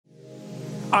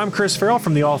I'm Chris Farrell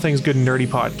from the All Things Good and Nerdy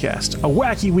podcast, a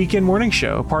wacky weekend morning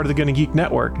show, part of the Gonna Geek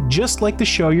Network, just like the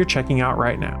show you're checking out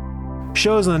right now.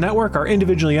 Shows on the network are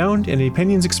individually owned, and the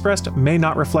opinions expressed may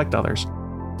not reflect others.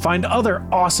 Find other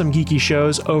awesome geeky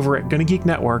shows over at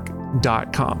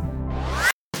GonnaGeekNetwork.com.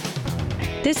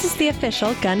 This is the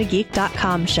official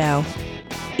GonnaGeek.com show.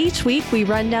 Each week, we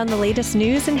run down the latest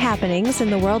news and happenings in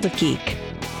the world of geek.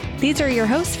 These are your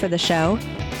hosts for the show,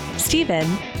 Steven,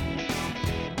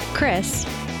 Chris,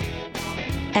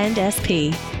 and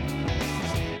SP.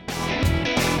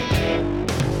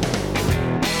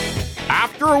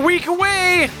 After a week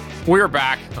away, we're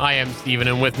back. I am Steven,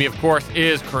 and with me, of course,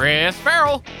 is Chris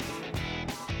Farrell.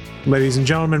 Ladies and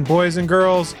gentlemen, boys and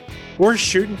girls, we're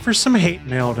shooting for some hate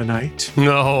mail tonight.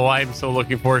 No, I'm so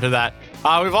looking forward to that.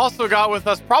 We've also got with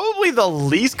us probably the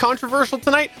least controversial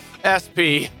tonight,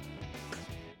 SP.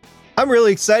 I'm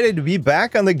really excited to be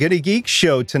back on the Gonna Geek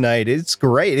show tonight. It's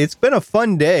great. It's been a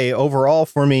fun day overall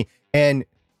for me. And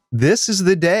this is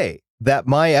the day that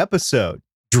my episode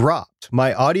dropped.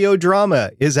 My audio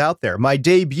drama is out there. My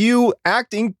debut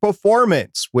acting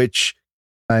performance, which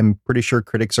I'm pretty sure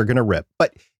critics are going to rip,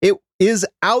 but it is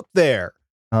out there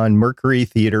on Mercury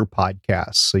Theater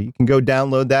Podcasts. So you can go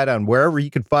download that on wherever you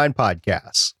can find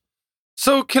podcasts.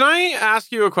 So can I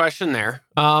ask you a question there?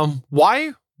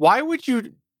 Why would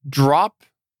you drop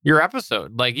your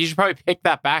episode? Like, you should probably pick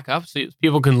that back up so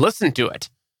people can listen to it.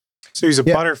 So he's a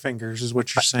Butterfingers is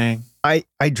what you're saying. I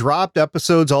dropped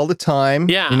episodes all the time.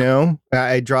 Yeah. You know,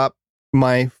 I drop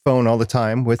my phone all the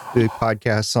time with the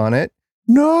podcasts on it.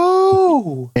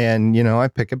 No. And, you know, I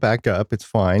pick it back up. It's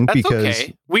fine. That's because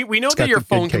okay. We know that your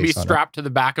phone can be strapped to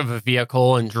the back of a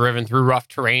vehicle and driven through rough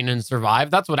terrain and survive.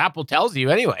 That's what Apple tells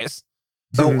you anyways.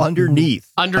 So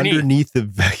underneath the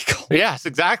vehicle. Yes,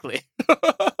 exactly.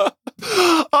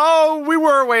 Oh, we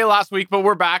were away last week, but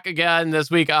we're back again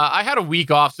this week. I had a week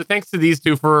off, so thanks to these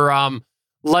two for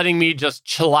letting me just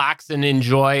chillax and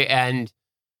enjoy and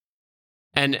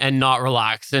not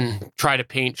relax and try to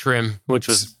paint trim, which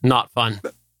was not fun.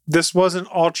 This wasn't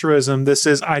altruism. This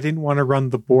is I didn't want to run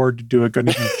the board to do a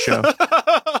Gonna Geek show.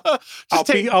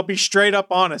 I'll be straight up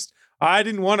honest. I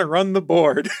didn't want to run the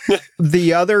board.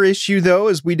 The other issue, though,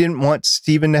 is we didn't want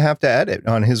Steven to have to edit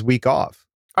on his week off.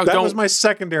 That was my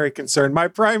secondary concern. My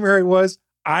primary was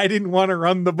I didn't want to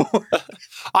run the board.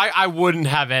 I wouldn't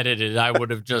have edited. I would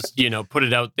have just, put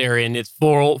it out there in its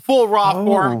full raw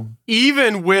form,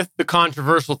 even with the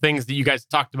controversial things that you guys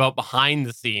talked about behind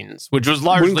the scenes, which was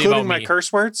largely including about my me.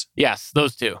 curse words. Yes,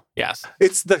 those two. Yes,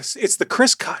 it's the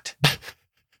Chris cut.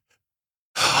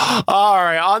 All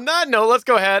right. On that note, let's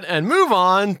go ahead and move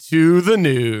on to the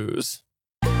news.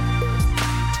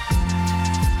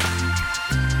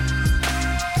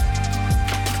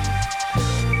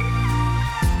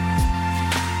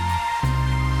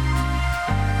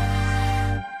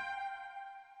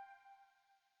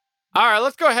 All right,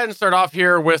 let's go ahead and start off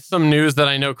here with some news that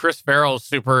I know Chris Farrell is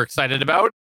super excited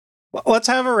about. Let's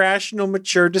have a rational,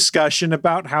 mature discussion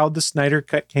about how the Snyder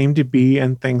Cut came to be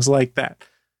and things like that.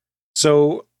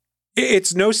 So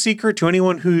it's no secret to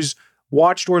anyone who's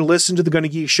watched or listened to the Gonna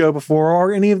Geek show before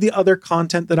or any of the other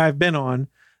content that I've been on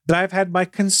that I've had my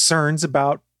concerns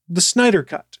about the Snyder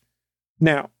Cut.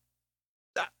 Now,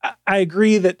 I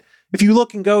agree that if you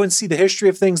look and go and see the history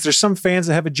of things, there's some fans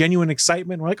that have a genuine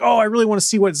excitement. We're like, oh, I really want to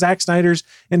see what Zack Snyder's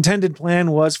intended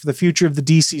plan was for the future of the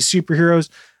DC superheroes.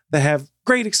 They have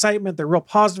great excitement. They're real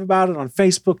positive about it on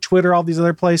Facebook, Twitter, all these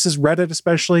other places, Reddit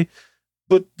especially.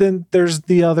 But then there's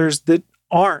the others that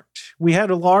aren't. We had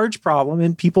a large problem,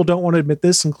 and people don't want to admit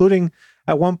this, including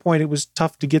at one point it was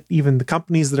tough to get even the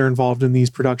companies that are involved in these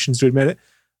productions to admit it.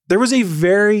 There was a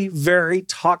very, very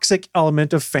toxic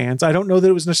element of fans. I don't know that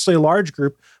it was necessarily a large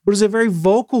group, but it was a very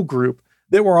vocal group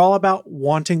that were all about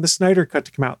wanting the Snyder Cut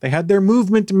to come out. They had their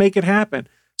movement to make it happen.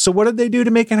 So what did they do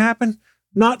to make it happen?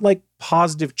 Not like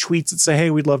positive tweets that say,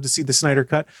 hey, we'd love to see the Snyder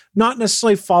Cut. Not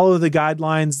necessarily follow the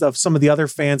guidelines of some of the other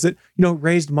fans that,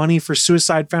 raised money for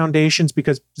suicide foundations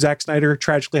because Zack Snyder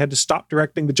tragically had to stop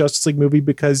directing the Justice League movie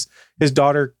because his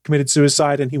daughter committed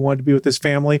suicide and he wanted to be with his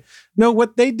family. No,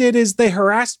 what they did is they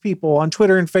harassed people on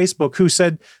Twitter and Facebook who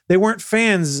said they weren't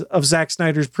fans of Zack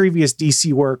Snyder's previous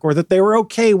DC work or that they were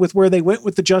okay with where they went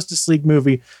with the Justice League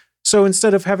movie. So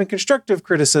instead of having constructive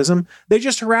criticism, they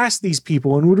just harassed these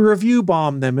people and would review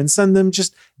bomb them and send them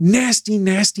just nasty,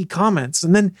 nasty comments.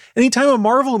 And then anytime a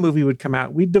Marvel movie would come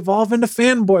out, we'd devolve into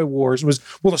fanboy wars. It was,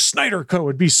 well, the Snyder Cut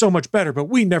would be so much better, but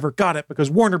we never got it because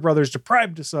Warner Brothers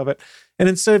deprived us of it. And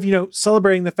instead of,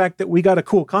 celebrating the fact that we got a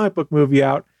cool comic book movie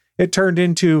out, it turned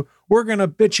into, we're going to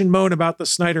bitch and moan about the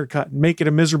Snyder Cut and make it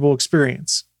a miserable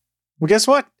experience. Well, guess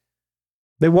what?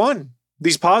 They won.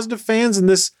 these positive fans and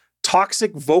this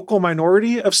toxic vocal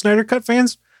minority of Snyder Cut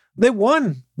fans, they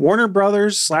won. Warner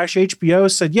Brothers / HBO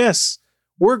said, yes,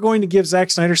 we're going to give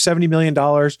Zack Snyder $70 million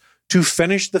to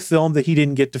finish the film that he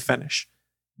didn't get to finish.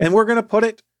 And we're going to put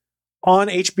it on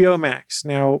HBO Max.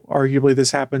 Now, arguably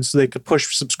this happened so they could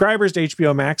push subscribers to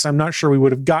HBO Max. I'm not sure we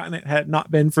would have gotten it had it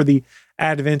not been for the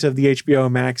advent of the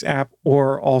HBO Max app,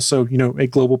 or also, a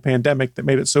global pandemic that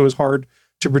made it so it was hard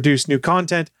to produce new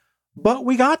content. But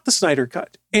we got the Snyder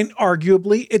Cut, and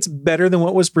arguably it's better than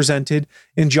what was presented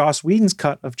in Joss Whedon's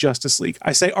cut of Justice League.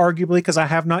 I say arguably because I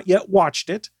have not yet watched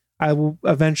it. I will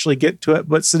eventually get to it,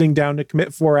 but sitting down to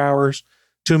commit 4 hours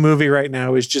to a movie right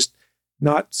now is just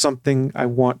not something I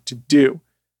want to do.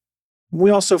 We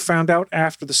also found out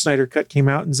after the Snyder Cut came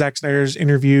out and Zack Snyder's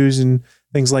interviews and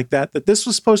things like that, that this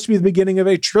was supposed to be the beginning of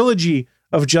a trilogy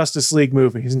of Justice League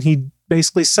movies. And he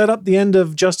basically set up the end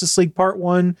of Justice League Part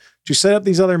 1 to set up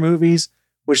these other movies,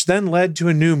 which then led to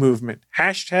a new movement.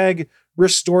 Hashtag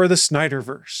restore the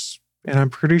Snyderverse. And I'm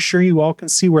pretty sure you all can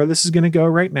see where this is going to go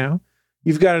right now.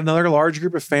 You've got another large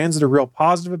group of fans that are real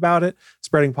positive about it,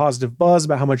 spreading positive buzz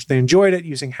about how much they enjoyed it,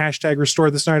 using hashtag restore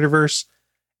the Snyderverse.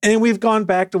 And we've gone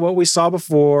back to what we saw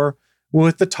before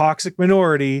with the toxic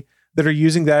minority that are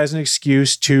using that as an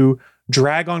excuse to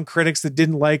drag on critics that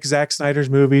didn't like Zack Snyder's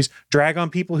movies, drag on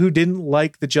people who didn't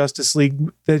like the Justice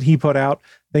League that he put out,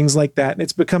 things like that. And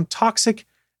it's become toxic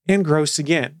and gross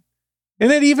again.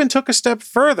 And it even took a step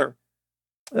further.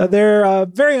 They're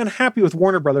very unhappy with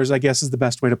Warner Brothers, I guess is the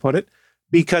best way to put it,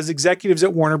 because executives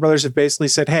at Warner Brothers have basically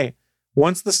said, hey,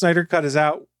 once the Snyder Cut is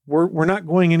out, we're not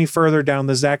going any further down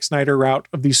the Zack Snyder route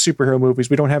of these superhero movies.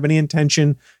 We don't have any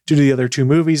intention to do the other two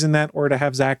movies in that or to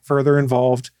have Zack further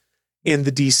involved in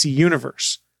the DC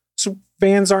universe. So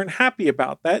fans aren't happy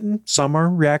about that, and some are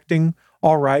reacting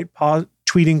all right,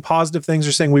 tweeting positive things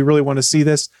or saying we really want to see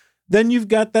this. Then you've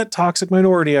got that toxic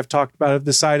minority I've talked about have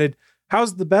decided,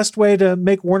 how's the best way to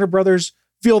make Warner Brothers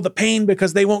feel the pain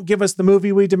because they won't give us the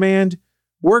movie we demand?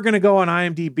 We're going to go on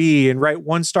IMDb and write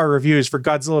 1-star reviews for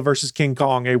Godzilla vs. King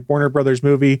Kong, a Warner Brothers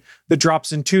movie that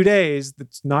drops in 2 days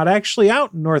that's not actually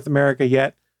out in North America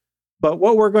yet. But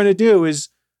what we're going to do is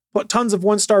put tons of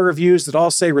 1-star reviews that all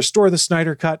say restore the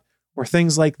Snyder Cut or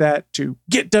things like that to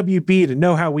get WB to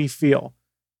know how we feel.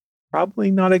 Probably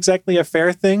not exactly a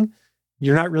fair thing.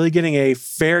 You're not really getting a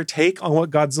fair take on what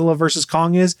Godzilla vs.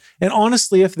 Kong is. And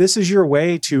honestly, if this is your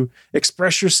way to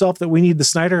express yourself that we need the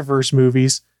Snyderverse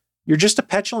movies, you're just a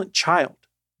petulant child.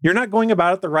 You're not going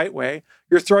about it the right way.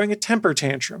 You're throwing a temper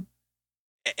tantrum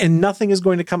and nothing is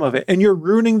going to come of it. And you're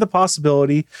ruining the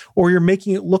possibility, or you're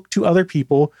making it look to other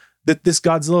people that this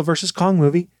Godzilla vs. Kong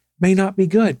movie may not be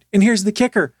good. And here's the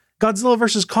kicker. Godzilla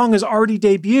vs. Kong has already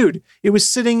debuted. It was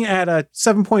sitting at a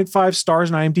 7.5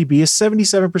 stars on IMDb, a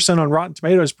 77% on Rotten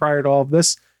Tomatoes prior to all of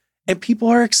this. And people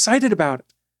are excited about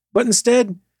it. But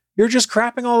instead, you're just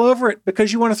crapping all over it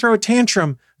because you want to throw a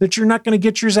tantrum that you're not going to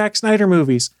get your Zack Snyder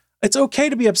movies. It's okay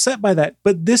to be upset by that,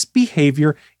 but this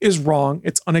behavior is wrong.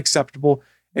 It's unacceptable.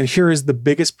 And here is the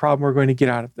biggest problem we're going to get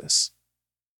out of this.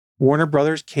 Warner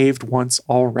Brothers caved once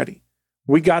already.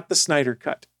 We got the Snyder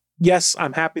Cut. Yes,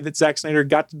 I'm happy that Zack Snyder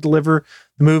got to deliver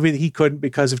the movie that he couldn't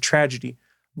because of tragedy.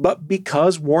 But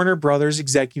because Warner Brothers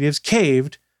executives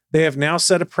caved, they have now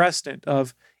set a precedent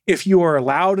of, if you are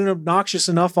loud and obnoxious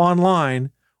enough online,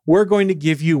 we're going to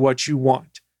give you what you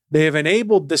want. They have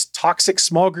enabled this toxic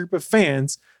small group of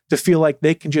fans to feel like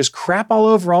they can just crap all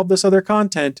over all this other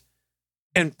content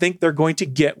and think they're going to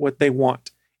get what they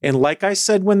want. And like I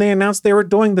said when they announced they were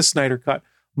doing the Snyder Cut,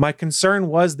 my concern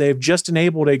was they've just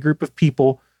enabled a group of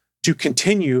people to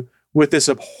continue with this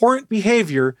abhorrent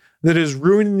behavior that is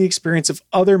ruining the experience of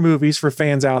other movies for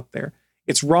fans out there.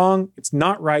 It's wrong. It's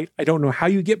not right. I don't know how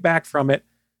you get back from it.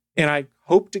 And I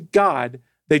hope to God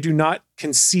they do not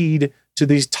concede to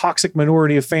these toxic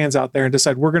minority of fans out there and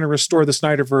decide we're going to restore the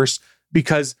Snyderverse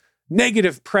because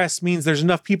negative press means there's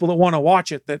enough people that want to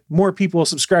watch it that more people will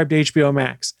subscribe to HBO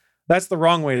Max. That's the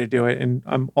wrong way to do it. And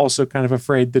I'm also kind of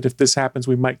afraid that if this happens,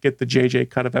 we might get the JJ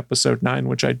cut of episode 9,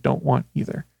 which I don't want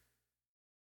either.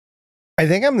 I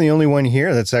think I'm the only one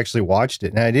here that's actually watched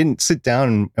it. And I didn't sit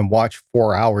down and watch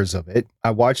 4 hours of it.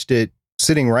 I watched it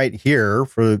sitting right here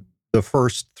for the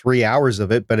first 3 hours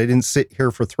of it, but I didn't sit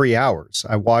here for 3 hours.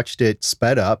 I watched it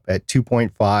sped up at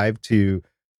 2.5 to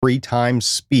 3 times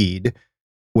speed,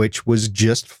 which was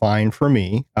just fine for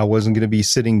me. I wasn't going to be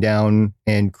sitting down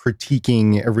and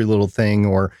critiquing every little thing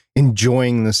or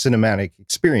enjoying the cinematic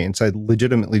experience. I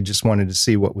legitimately just wanted to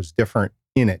see what was different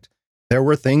in it. There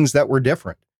were things that were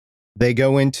different. They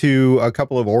go into a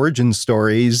couple of origin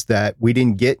stories that we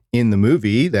didn't get in the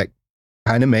movie that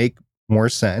kind of make more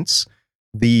sense.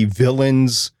 The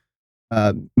villains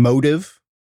motive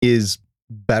is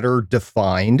better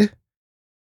defined,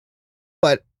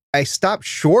 but I stopped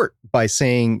short by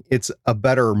saying it's a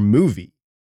better movie.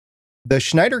 The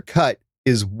Snyder Cut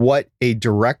is what a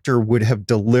director would have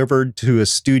delivered to a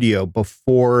studio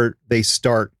before they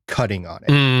start cutting on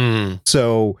it.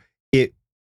 So it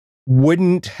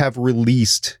wouldn't have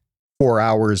released 4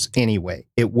 hours anyway.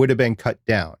 It would have been cut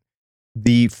down.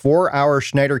 The 4-hour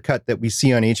Snyder Cut that we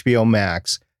see on HBO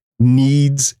Max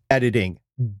needs editing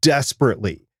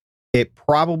desperately. It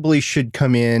probably should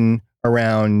come in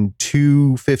around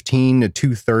 2:15 to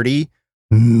 2:30,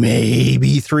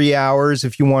 maybe 3 hours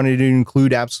if you wanted to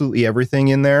include absolutely everything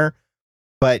in there,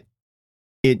 but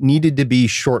it needed to be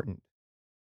shortened.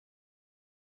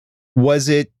 Was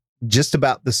it just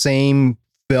about the same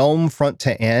film front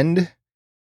to end?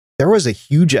 There was a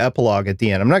huge epilogue at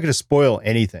the end. I'm not going to spoil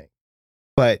anything,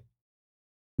 but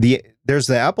there's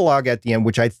the epilogue at the end,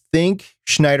 which I think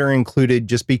Schneider included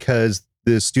just because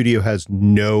the studio has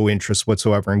no interest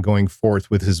whatsoever in going forth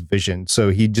with his vision. So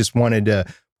he just wanted to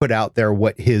put out there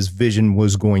what his vision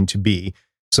was going to be.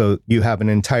 So you have an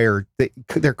entire,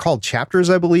 they're called chapters,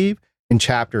 I believe, and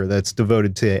chapter that's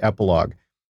devoted to epilogue.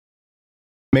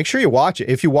 Make sure you watch it.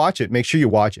 If you watch it, make sure you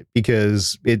watch it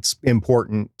because it's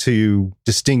important to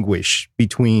distinguish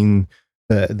between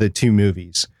the two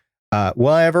movies. Will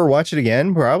I ever watch it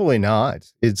again? Probably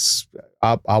not.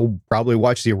 I'll probably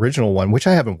watch the original one, which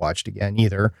I haven't watched again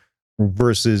either,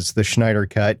 versus the Snyder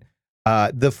Cut.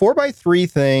 The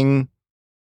 4x3 thing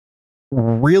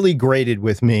really grated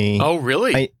with me. Oh,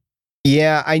 really?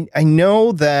 I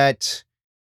know that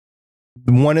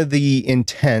one of the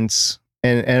intents,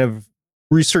 and I've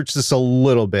researched this a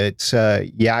little bit,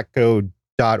 yakko.org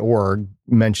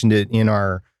mentioned it in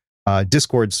our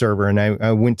Discord server, and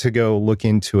I went to go look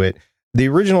into it. The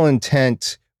original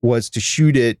intent was to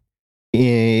shoot it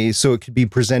so it could be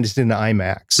presented in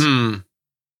IMAX.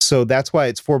 So that's why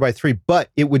it's 4x3, but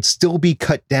it would still be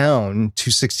cut down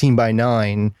to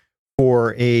 16:9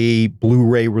 for a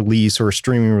Blu-ray release or a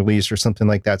streaming release or something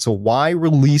like that. So why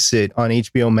release it on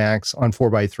HBO Max on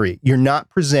 4x3? You're not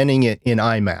presenting it in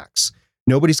IMAX.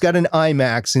 Nobody's got an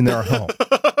IMAX in their home.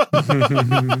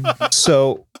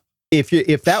 So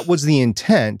if that was the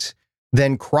intent,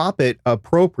 then crop it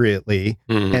appropriately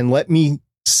and let me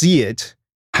see it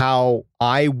how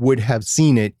I would have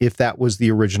seen it if that was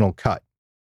the original cut.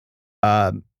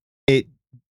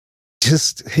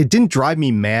 It didn't drive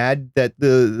me mad that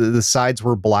the sides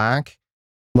were black,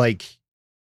 like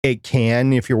it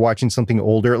can if you're watching something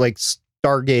older, like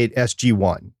Stargate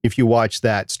SG-1. If you watch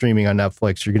that streaming on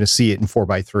Netflix, you're going to see it in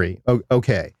 4x3.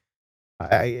 Okay.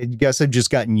 I guess I've just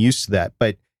gotten used to that.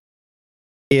 But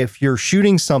if you're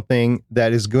shooting something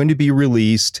that is going to be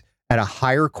released at a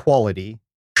higher quality,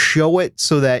 show it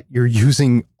so that you're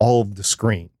using all of the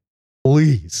screen.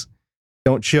 Please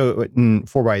don't show it in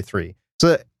 4x3.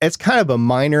 So it's kind of a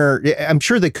minor, I'm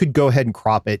sure they could go ahead and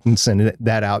crop it and send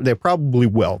that out. They probably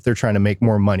will if they're trying to make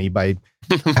more money by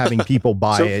having people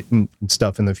buy it and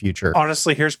stuff in the future.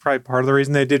 Honestly, here's probably part of the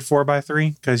reason they did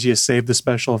 4x3, because you save the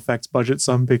special effects budget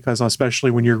some, because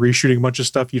especially when you're reshooting a bunch of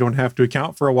stuff, you don't have to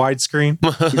account for a widescreen.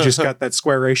 You just got that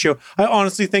square ratio. I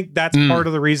honestly think that's part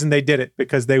of the reason they did it,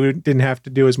 because they didn't have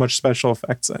to do as much special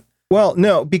effects then. Well,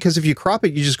 no, because if you crop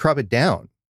it, you just crop it down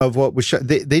of what was shot.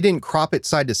 They didn't crop it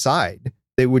side to side.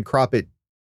 They would crop it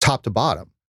top to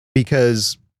bottom,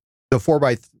 because the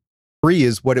 4x3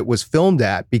 is what it was filmed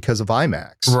at because of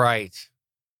IMAX. Right.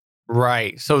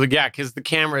 So because the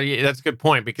camera, that's a good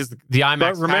point, because the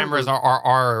IMAX cameras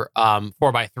are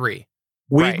 4x3.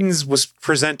 Whedon's was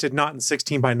presented not in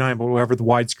 16:9, but whatever the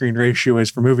widescreen ratio is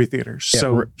for movie theaters.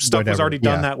 So stuff was already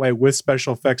done that way with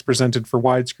special effects presented for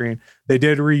widescreen. They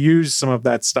did reuse some of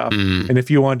that stuff. And if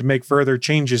you wanted to make further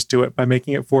changes to it by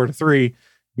making it 4:3,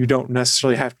 you don't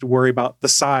necessarily have to worry about the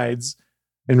sides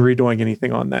and redoing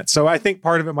anything on that. So I think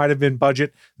part of it might have been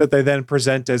budget that they then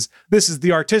present as, this is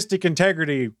the artistic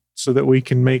integrity, so that we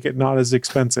can make it not as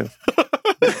expensive.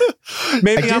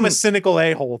 Maybe I'm a cynical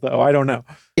a-hole, though. I don't know.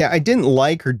 Yeah, I didn't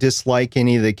like or dislike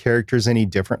any of the characters any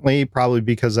differently, probably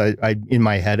because I in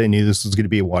my head, I knew this was going to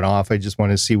be a one-off. I just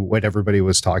wanted to see what everybody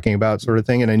was talking about, sort of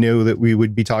thing. And I knew that we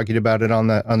would be talking about it on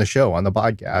the show, on the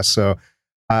podcast. So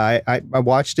I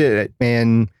watched it,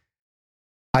 and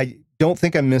I don't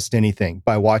think I missed anything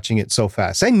by watching it so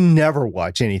fast. I never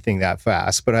watch anything that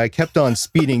fast, but I kept on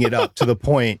speeding it up to the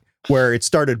point where it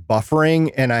started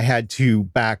buffering and I had to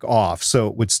back off so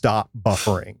it would stop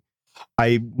buffering.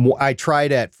 I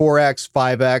tried at 4x,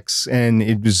 5x, and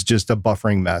it was just a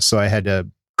buffering mess. So I had to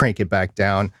crank it back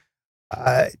down.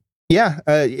 I'm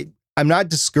not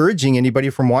discouraging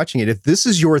anybody from watching it. If this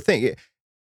is your thing,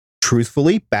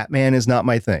 truthfully, Batman is not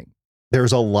my thing.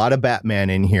 There's a lot of Batman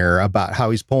in here about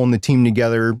how he's pulling the team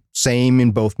together. Same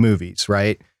in both movies,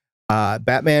 right?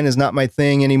 Batman is not my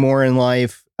thing anymore in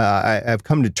life. I've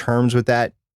come to terms with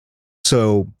that.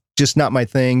 So just not my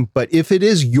thing. But if it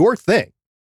is your thing,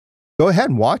 go ahead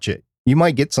and watch it. You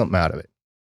might get something out of it.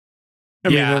 I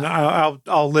mean, and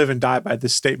I'll live and die by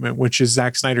this statement, which is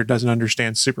Zack Snyder doesn't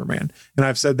understand Superman. And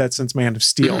I've said that since Man of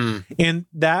Steel. Mm-hmm. And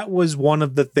that was one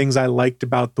of the things I liked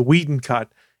about the Whedon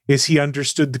cut, is he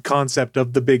understood the concept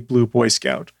of the big blue Boy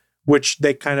Scout, which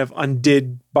they kind of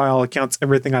undid, by all accounts.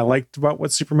 Everything I liked about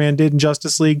what Superman did in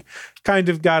Justice League kind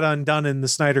of got undone in the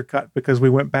Snyder cut, because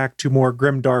we went back to more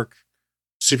grimdark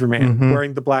Superman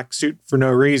wearing the black suit for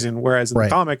no reason. Whereas in the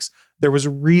comics, there was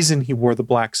a reason he wore the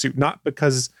black suit, not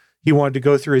because he wanted to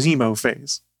go through his emo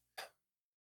phase.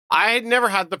 I had never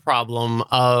had the problem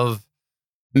of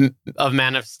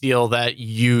Man of Steel that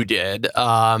you did,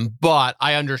 but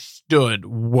I understood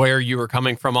where you were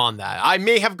coming from on that. I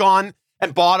may have gone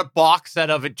and bought a box set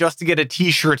of it just to get a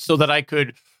t-shirt so that I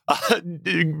could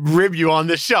rib you on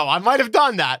this show. I might have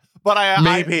done that, but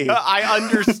I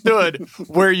understood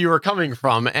where you were coming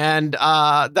from, and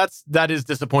that is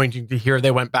disappointing to hear they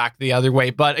went back the other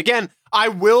way. But again, I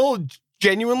will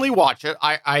genuinely watch it.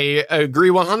 I agree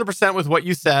 100% with what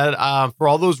you said. For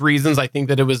all those reasons, I think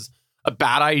that it was a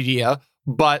bad idea,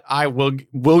 but I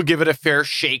will give it a fair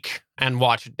shake and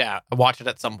watch it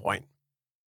at some point.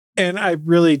 And I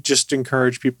really just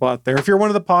encourage people out there, if you're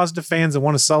one of the positive fans and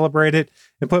want to celebrate it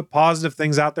and put positive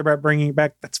things out there about bringing it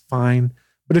back, that's fine.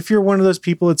 But if you're one of those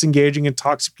people that's engaging in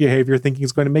toxic behavior, thinking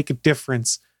it's going to make a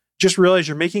difference, just realize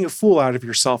you're making a fool out of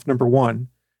yourself, number one.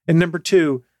 And number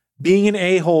two, being an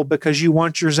a-hole because you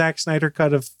want your Zack Snyder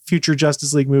cut of future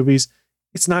Justice League movies,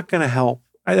 it's not going to help.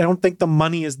 I don't think the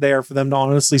money is there for them to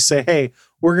honestly say, hey,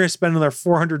 we're going to spend another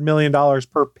 $400 million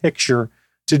per picture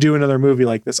to do another movie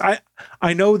like this.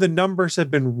 I know the numbers have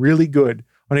been really good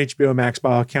on HBO Max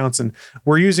by all accounts, and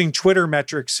we're using Twitter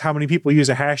metrics, how many people use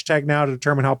a hashtag now to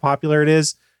determine how popular it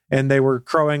is. And they were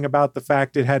crowing about the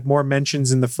fact it had more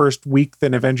mentions in the first week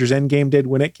than Avengers Endgame did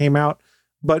when it came out.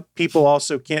 But people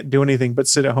also can't do anything but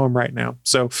sit at home right now.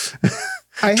 So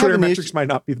Twitter metrics might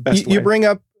not be the best way. You bring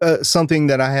up something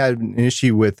that I had an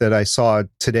issue with that I saw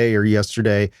today or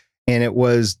yesterday, and it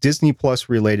was Disney Plus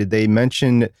related. They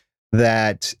mentioned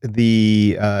that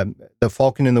the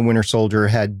Falcon and the Winter Soldier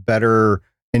had better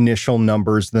initial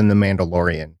numbers than the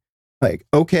Mandalorian. Like,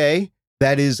 okay,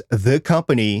 that is the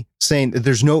company saying that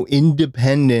there's no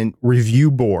independent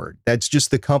review board. That's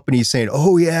just the company saying,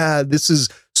 oh yeah, this is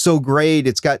so great.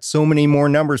 It's got so many more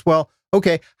numbers. Well,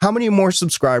 okay, how many more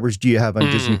subscribers do you have on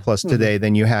Disney Plus today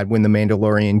than you had when The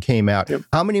Mandalorian came out? Yep.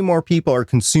 How many more people are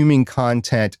consuming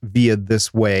content via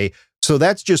this way? So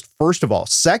that's just first of all.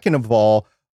 Second of all,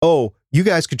 you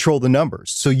guys control the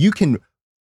numbers. So you can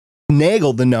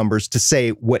finagle the numbers to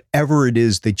say whatever it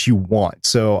is that you want.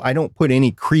 So I don't put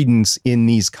any credence in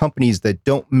these companies that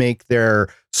don't make their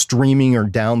streaming or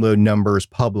download numbers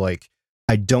public.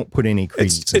 I don't put any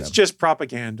credence in them. It's just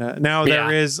propaganda. Now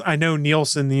there is, I know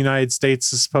Nielsen in the United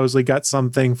States has supposedly got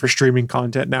something for streaming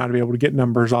content now to be able to get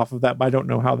numbers off of that, but I don't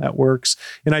know how that works.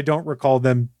 And I don't recall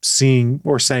them seeing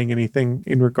or saying anything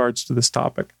in regards to this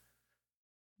topic.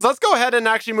 Let's go ahead and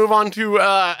actually move on to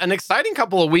an exciting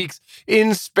couple of weeks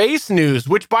in space news,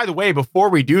 which, by the way, before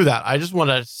we do that, I just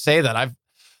want to say that I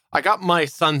got my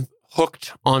son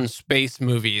hooked on space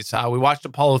movies. We watched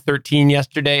Apollo 13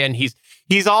 yesterday, and he's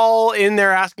all in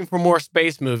there asking for more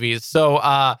space movies. So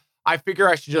I figure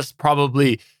I should just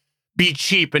probably be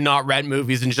cheap and not rent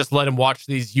movies and just let him watch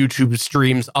these YouTube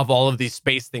streams of all of these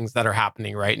space things that are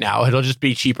happening right now. It'll just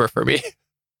be cheaper for me.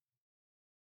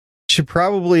 Should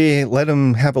probably let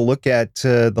him have a look at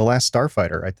The Last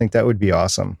Starfighter. I think that would be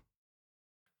awesome.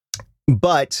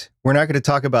 But we're not going to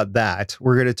talk about that.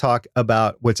 We're going to talk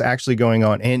about what's actually going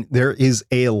on. And there is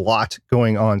a lot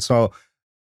going on. So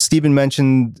Stephen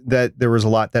mentioned that there was a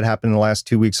lot that happened in the last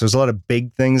 2 weeks. There's a lot of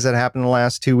big things that happened in the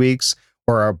last 2 weeks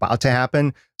or are about to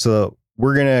happen. So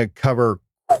we're going to cover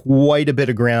quite a bit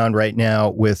of ground right now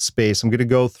with space. I'm going to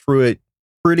go through it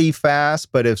pretty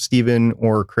fast, but if Stephen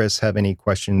or Chris have any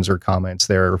questions or comments,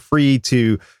 they're free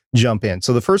to jump in.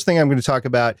 So the first thing I'm going to talk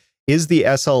about is the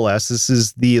SLS. This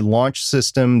is the launch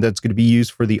system that's going to be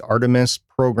used for the Artemis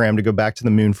program to go back to the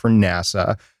moon for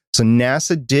NASA. So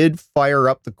NASA did fire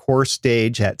up the core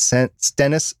stage at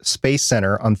Stennis Space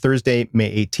Center on Thursday,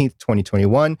 May 18th,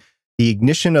 2021. The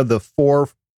ignition of the four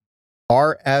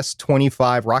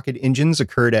RS-25 rocket engines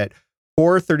occurred at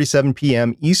 4:37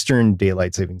 p.m. Eastern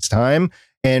Daylight Savings Time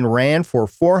and ran for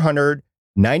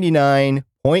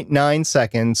 499.9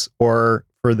 seconds or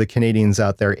for the Canadians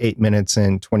out there, 8 minutes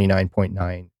and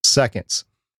 29.9 seconds.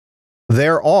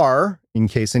 There are, in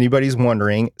case anybody's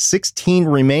wondering, 16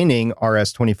 remaining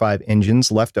RS-25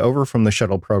 engines left over from the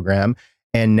shuttle program,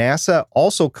 and NASA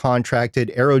also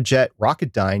contracted Aerojet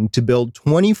Rocketdyne to build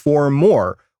 24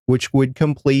 more, which would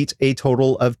complete a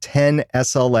total of 10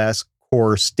 SLS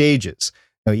core stages.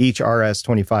 Now, each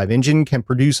RS-25 engine can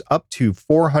produce up to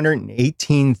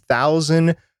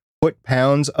 418,000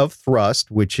 foot-pounds of thrust,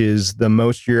 which is the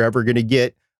most you're ever going to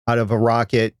get out of a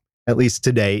rocket, at least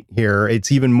to date here.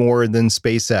 It's even more than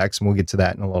SpaceX, and we'll get to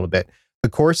that in a little bit. The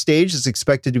core stage is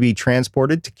expected to be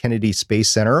transported to Kennedy Space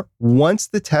Center once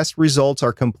the test results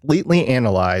are completely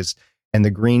analyzed and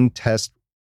the green test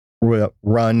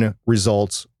run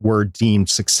results were deemed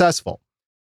successful.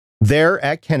 There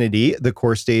at Kennedy, the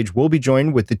core stage will be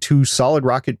joined with the 2 solid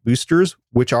rocket boosters,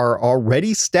 which are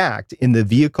already stacked in the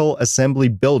Vehicle Assembly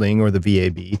Building, or the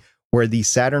VAB, where the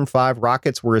Saturn V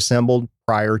rockets were assembled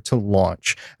prior to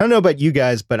launch. I don't know about you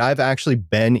guys, but I've actually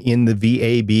been in the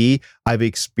VAB. I've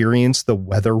experienced the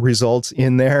weather results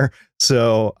in there.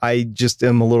 So I just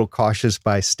am a little cautious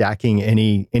by stacking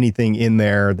anything in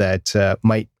there that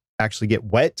might actually get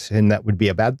wet, and that would be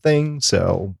a bad thing.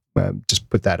 So just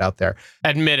put that out there.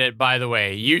 Admit it, by the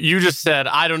way. You just said,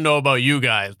 I don't know about you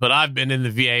guys, but I've been in the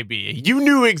VAB. You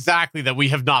knew exactly that we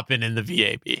have not been in the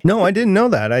VAB. No, I didn't know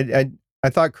that. I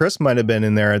thought Chris might have been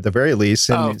in there at the very least.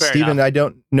 And Stephen, I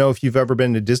don't know if you've ever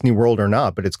been to Disney World or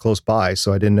not, but it's close by,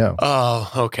 so I didn't know.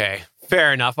 Oh, okay.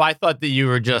 Fair enough. I thought that you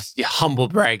were just humble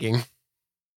bragging.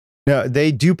 No,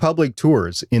 they do public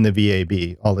tours in the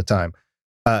VAB all the time.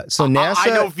 So NASA... I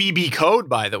know VB code,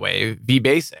 by the way, V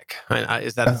basic.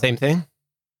 Is that the same thing?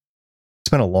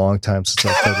 It's been a long time since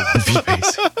I coded V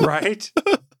basic. Right?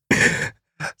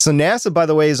 So NASA, by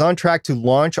the way, is on track to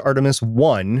launch Artemis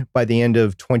 1 by the end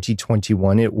of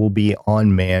 2021. It will be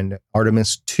unmanned.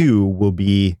 Artemis 2 will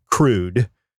be crewed,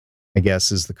 I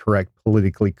guess is the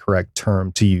politically correct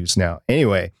term to use now.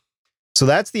 Anyway, so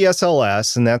that's the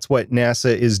SLS, and that's what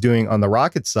NASA is doing on the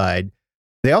rocket side.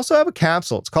 They also have a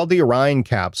capsule. It's called the Orion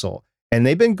capsule, and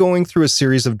they've been going through a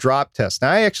series of drop tests. Now,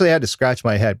 I actually had to scratch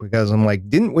my head because I'm like,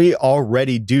 didn't we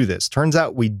already do this? Turns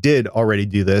out we did already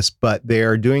do this, but they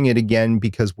are doing it again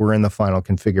because we're in the final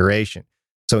configuration.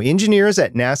 So engineers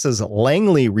at NASA's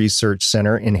Langley Research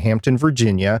Center in Hampton,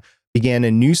 Virginia, began a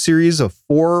new series of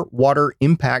 4 water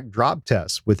impact drop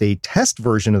tests with a test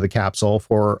version of the capsule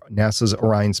for NASA's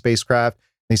Orion spacecraft.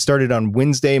 They started on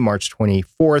Wednesday, March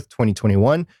 24th,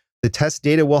 2021. The test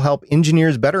data will help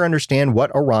engineers better understand what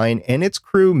Orion and its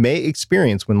crew may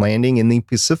experience when landing in the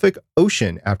Pacific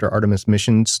Ocean after Artemis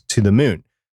missions to the moon.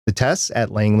 The tests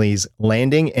at Langley's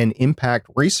Landing and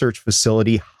Impact Research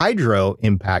Facility Hydro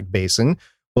Impact Basin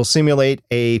will simulate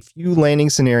a few landing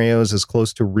scenarios as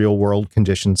close to real-world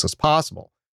conditions as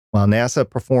possible. While NASA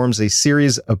performs a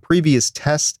series of previous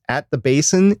tests at the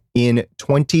basin in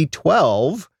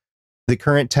 2012, the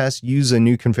current tests use a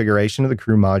new configuration of the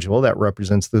crew module that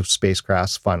represents the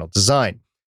spacecraft's final design.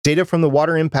 Data from the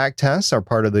water impact tests are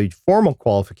part of the formal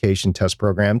qualification test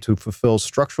program to fulfill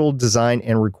structural design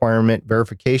and requirement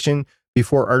verification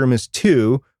before Artemis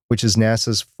 2, which is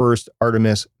NASA's first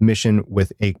Artemis mission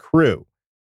with a crew.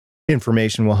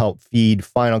 Information will help feed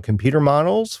final computer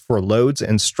models for loads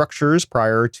and structures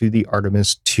prior to the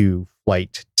Artemis 2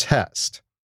 flight test.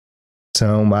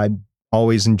 So I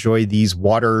always enjoy these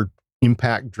water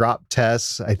impact drop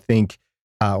tests. I think,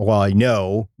 I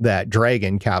know that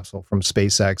Dragon capsule from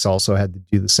SpaceX also had to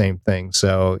do the same thing.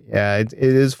 So yeah, it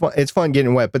is fun. It's fun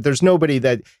getting wet, but there's nobody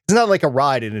it's not like a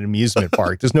ride in an amusement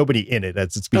park. There's nobody in it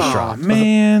as it's being dropped. Oh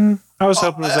man, I was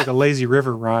hoping it was like a lazy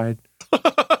river ride.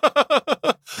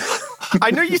 I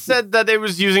know you said that it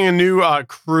was using a new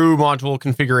crew module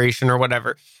configuration or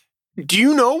whatever. Do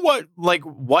you know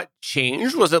what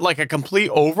changed? Was it like a complete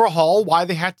overhaul? Why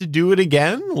they had to do it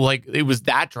again? Like it was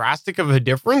that drastic of a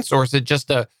difference, or is it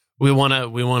just we want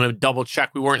to double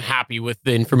check we weren't happy with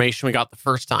the information we got the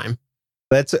first time?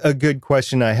 That's a good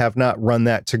question. I have not run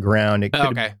that to ground. It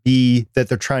could be that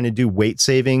they're trying to do weight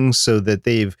savings so that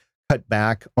they've cut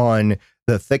back on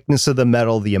the thickness of the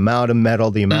metal, the amount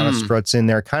of struts in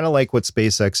there, kind of like what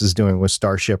SpaceX is doing with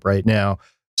Starship right now.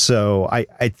 So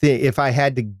I think if I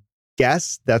had to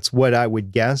guess, that's what I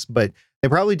would guess, but they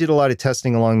probably did a lot of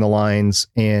testing along the lines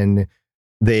and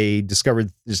they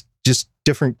discovered just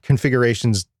different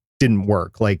configurations didn't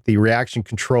work. Like the reaction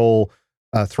control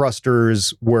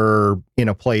thrusters were in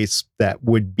a place that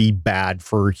would be bad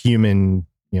for human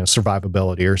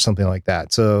survivability or something like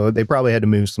that. So they probably had to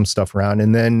move some stuff around.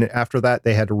 And then after that,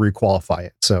 they had to requalify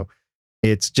it. So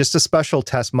it's just a special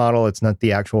test model. It's not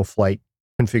the actual flight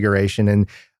configuration. And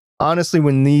honestly,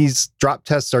 when these drop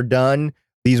tests are done,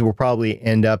 these will probably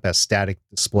end up as static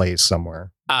displays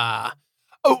somewhere.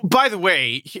 Oh, by the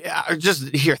way,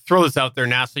 just here, throw this out there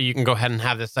now so you can go ahead and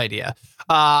have this idea.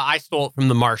 I stole it from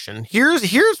The Martian.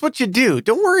 Here's what you do.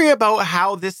 Don't worry about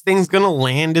how this thing's going to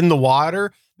land in the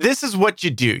water. This is what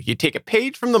you do. You take a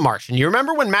page from The Martian. You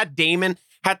remember when Matt Damon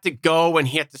had to go and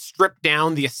he had to strip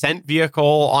down the ascent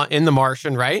vehicle in The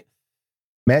Martian, right?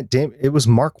 Matt Damon, it was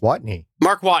Mark Watney.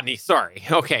 Mark Watney, sorry.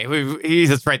 Okay,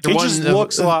 that's right. He just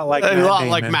looks a lot like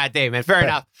Matt Damon. Fair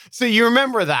enough. So you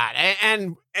remember that.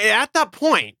 And at that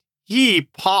point, he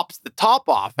pops the top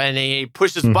off and he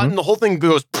pushes the button. The whole thing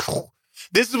goes.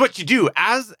 This is what you do.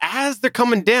 As they're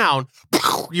coming down,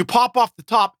 you pop off the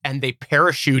top and they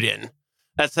parachute in.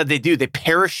 That's what they do. They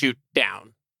parachute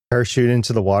down. Parachute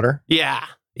into the water? Yeah.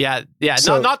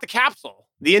 So, no, not the capsule.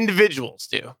 The individuals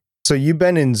do. So you've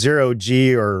been in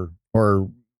 0G or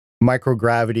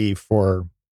microgravity for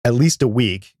at least a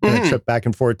week and a trip back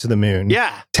and forth to the moon.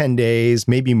 Yeah. 10 days,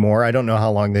 maybe more. I don't know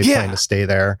how long they plan to stay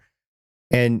there.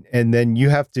 And then you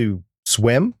have to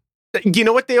swim. You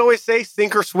know what they always say?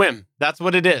 Sink or swim. That's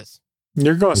what it is.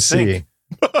 You're going to sink.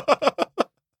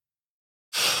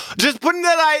 Just putting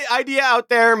that idea out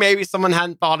there. Maybe someone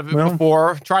hadn't thought of it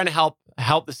before. Trying to help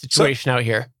the situation out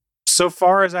here. So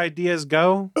far as ideas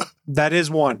go, that is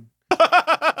one.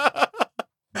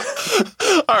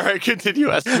 All right, continue,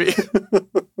 SB.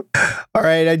 All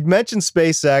right, I mentioned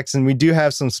SpaceX, and we do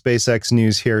have some SpaceX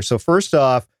news here. So first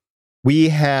off, we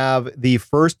have the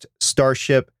first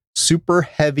Starship Super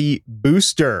Heavy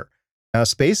booster. Now,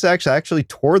 SpaceX actually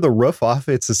tore the roof off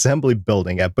its assembly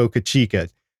building at Boca Chica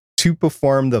to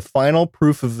perform the final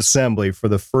proof of assembly for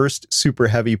the first Super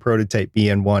Heavy prototype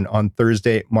BN1 on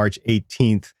Thursday, March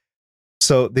 18th.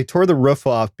 So they tore the roof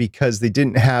off because they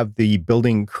didn't have the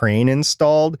building crane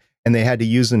installed and they had to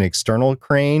use an external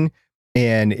crane.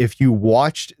 And if you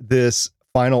watched this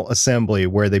final assembly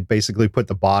where they basically put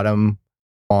the bottom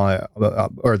on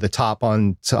or the top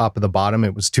on top of the bottom,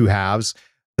 it was two halves.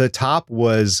 The top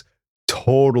was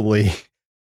totally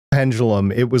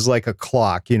pendulum. It was like a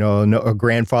clock, a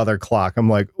grandfather clock. I'm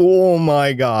like, oh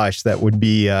my gosh, that would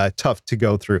be tough to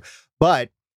go through. But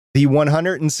the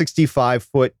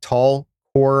 165-foot tall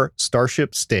core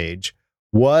Starship stage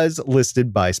was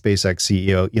listed by SpaceX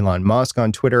CEO Elon Musk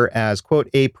on Twitter as, quote,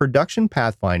 a production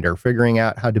pathfinder figuring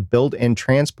out how to build and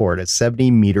transport a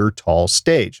 70-meter tall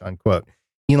stage, unquote.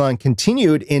 Elon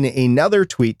continued in another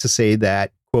tweet to say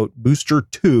that, quote, Booster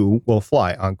 2 will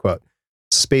fly, unquote.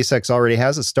 SpaceX already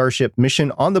has a Starship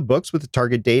mission on the books with a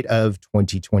target date of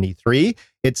 2023.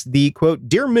 It's the, quote,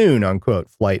 Dear Moon, unquote,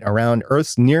 flight around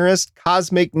Earth's nearest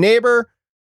cosmic neighbor,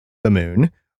 the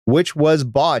moon, which was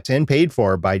bought and paid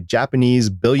for by Japanese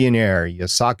billionaire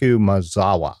Yusaku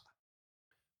Maezawa.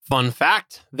 Fun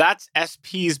fact, that's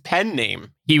SP's pen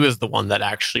name. He was the one that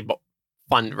actually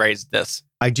fundraised this.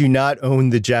 I do not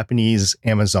own the Japanese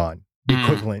Amazon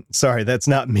equivalent. Sorry, that's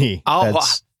not me. Oh,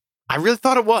 I really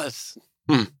thought it was.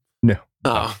 No,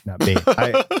 not me.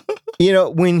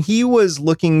 When he was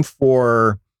looking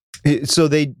for, so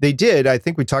they did, I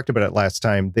think we talked about it last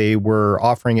time, they were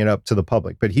offering it up to the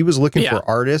public, but he was looking for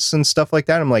artists and stuff like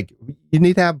that. I'm like, you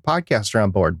need to have a podcaster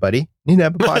on board, buddy. You need to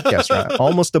have a podcaster on.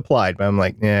 Almost applied, but I'm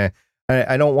like,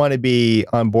 I don't want to be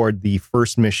on board the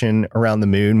first mission around the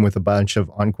moon with a bunch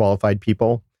of unqualified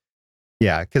people.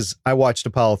 Yeah, because I watched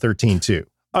Apollo 13 too.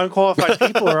 Unqualified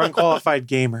people or unqualified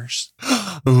gamers?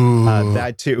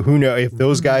 That too. Who knows? If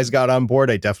those guys got on board,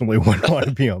 I definitely wouldn't want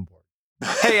to be on board.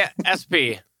 Hey,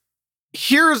 SP,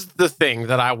 here's the thing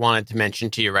that I wanted to mention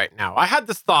to you right now. I had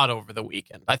this thought over the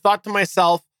weekend. I thought to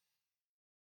myself,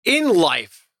 in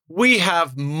life, we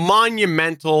have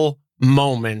monumental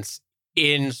moments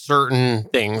in certain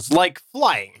things, like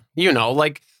flying,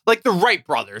 like the Wright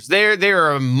brothers. There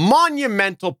are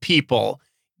monumental people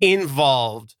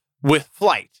involved with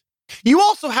flight. You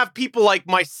also have people like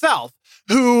myself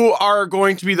who are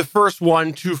going to be the first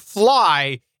one to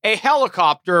fly a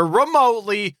helicopter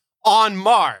remotely on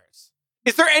Mars.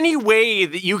 Is there any way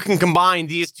that you can combine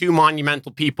these three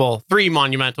monumental people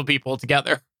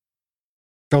together?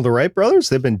 Oh, the Wright brothers?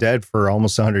 They've been dead for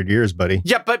almost 100 years, buddy.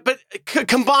 Yeah, but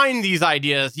combine these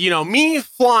ideas. Me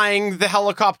flying the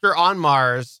helicopter on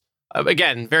Mars,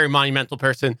 again, very monumental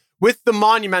person, with the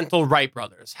monumental Wright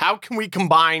brothers. How can we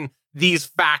combine these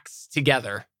facts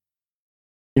together?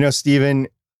 Stephen,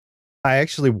 I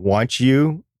actually want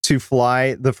you to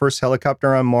fly the first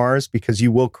helicopter on Mars because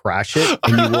you will crash it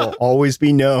and you will always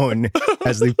be known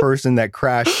as the person that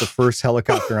crashed the first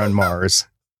helicopter on Mars.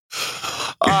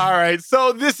 All right.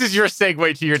 So this is your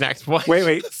segue to your next one.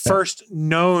 Wait. First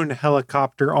known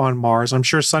helicopter on Mars. I'm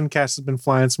sure Suncast has been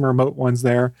flying some remote ones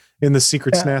there in the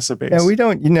secret NASA base. Yeah, we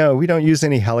don't use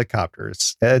any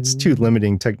helicopters. It's too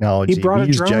limiting technology. He brought we a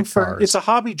use drone jet for. cars. It's a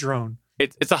hobby drone.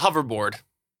 It's a hoverboard.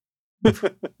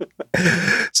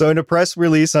 So in a press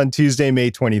release on Tuesday, May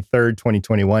 23rd,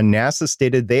 2021, NASA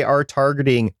stated they are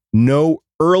targeting no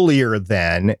earlier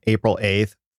than April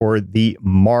 8th for the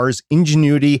Mars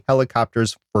Ingenuity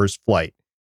helicopter's first flight.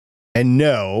 And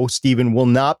no, Stephen will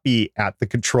not be at the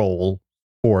control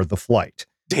for the flight.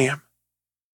 Damn.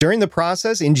 During the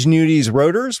process, Ingenuity's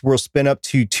rotors will spin up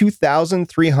to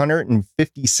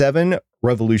 2,357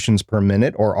 revolutions per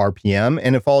minute, or RPM.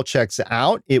 And if all checks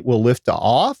out, it will lift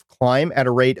off, climb at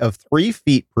a rate of 3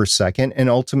 feet per second, and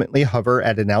ultimately hover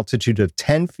at an altitude of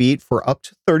 10 feet for up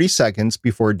to 30 seconds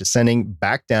before descending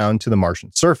back down to the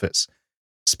Martian surface.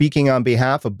 Speaking on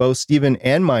behalf of both Stephen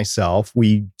and myself,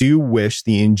 we do wish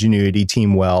the Ingenuity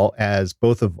team well, as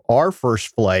both of our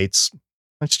first flights,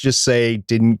 let's just say,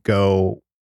 didn't go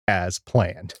as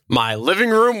planned. My living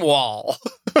room wall.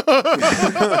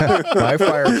 My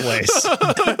fireplace.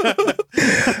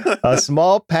 A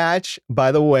small patch,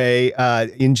 by the way,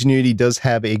 Ingenuity does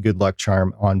have a good luck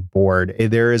charm on board.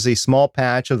 There is a small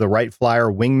patch of the Wright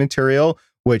Flyer wing material,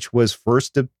 which was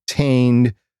first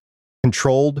obtained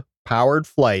controlled powered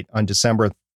flight on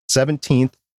December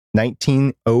 17th,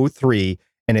 1903,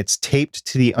 and it's taped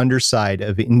to the underside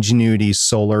of Ingenuity's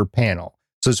solar panel.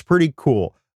 So it's pretty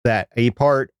cool that a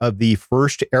part of the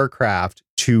first aircraft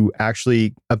to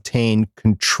actually obtain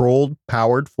controlled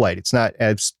powered flight. It's not,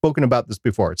 I've spoken about this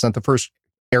before, it's not the first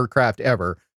aircraft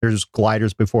ever. There's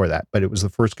gliders before that, but it was the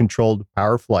first controlled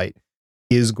power flight,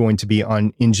 is going to be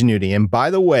on Ingenuity. And by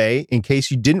the way, in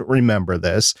case you didn't remember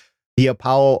this, the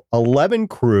Apollo 11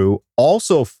 crew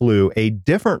also flew a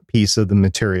different piece of the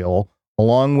material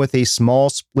along with a small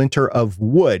splinter of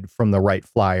wood from the Wright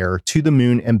Flyer to the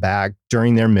moon and back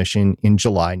during their mission in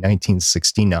July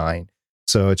 1969.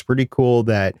 So it's pretty cool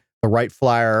that the Wright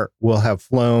Flyer will have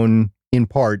flown, in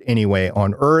part anyway,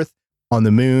 on Earth, on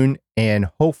the moon, and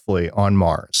hopefully on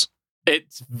Mars.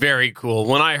 It's very cool.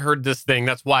 When I heard this thing,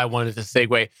 that's why I wanted to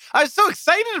segue. I was so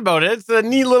excited about it. It's a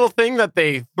neat little thing that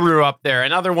they threw up there.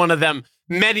 Another one of them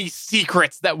many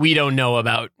secrets that we don't know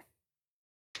about.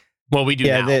 Well, we do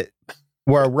now.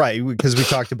 Well, right, because we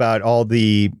talked about all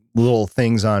the little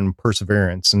things on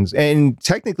Perseverance. And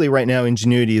technically right now,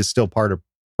 Ingenuity is still part of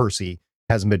Percy.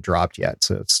 Hasn't been dropped yet,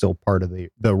 so it's still part of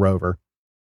the rover.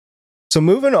 So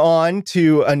moving on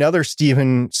to another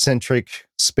Stephen-centric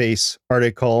space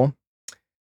article.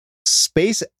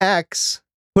 SpaceX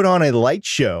put on a light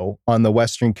show on the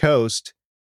Western coast,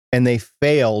 and they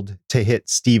failed to hit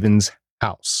Stephen's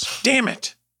house. Damn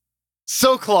it.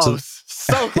 So close.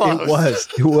 So close.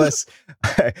 It was.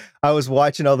 I was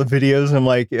watching all the videos and I'm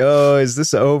like, oh, is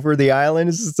this over the island?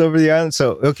 Is this over the island?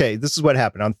 So, okay, this is what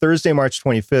happened. On Thursday, March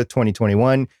 25th,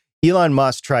 2021, Elon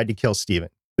Musk tried to kill Stephen.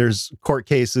 There's court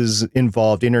cases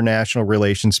involved, international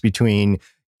relations between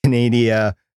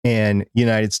Canada and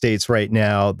United States right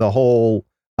now. The whole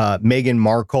Meghan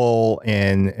Markle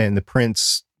and the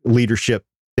Prince leadership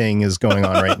thing is going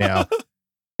on right now.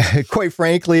 Quite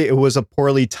frankly, it was a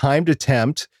poorly timed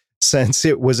attempt since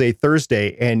it was a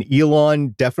Thursday, and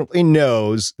Elon definitely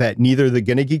knows that neither the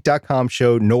GonnaGeek.com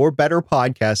show nor Better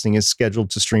Podcasting is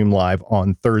scheduled to stream live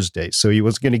on Thursday. So he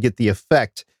was going to get the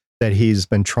effect that he's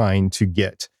been trying to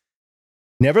get.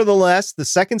 Nevertheless, the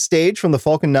second stage from the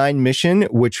Falcon 9 mission,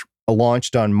 which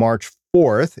launched on March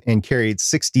 4th and carried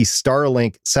 60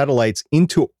 Starlink satellites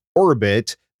into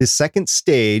orbit, the second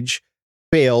stage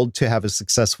failed to have a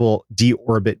successful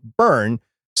deorbit burn.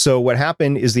 So what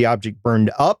happened is the object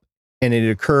burned up, and it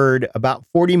occurred about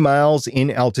 40 miles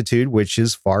in altitude, which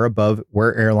is far above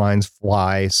where airlines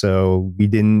fly. So we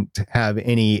didn't have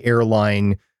any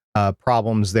airline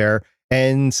problems there.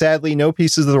 And sadly, no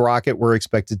pieces of the rocket were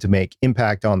expected to make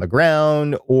impact on the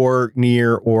ground or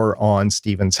near or on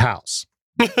Stephen's house.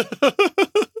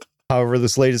 However,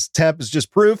 this latest attempt is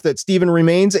just proof that Stephen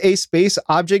remains a space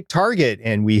object target,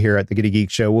 and we here at the Gonna Geek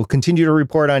Show will continue to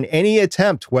report on any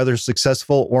attempt, whether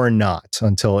successful or not,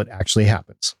 until it actually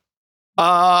happens.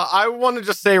 I want to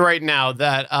just say right now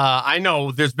that I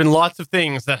know there's been lots of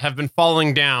things that have been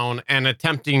falling down and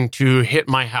attempting to hit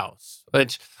my house,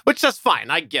 which that's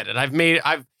fine. I get it.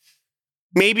 I've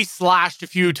maybe slashed a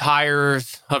few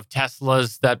tires of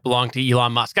Teslas that belong to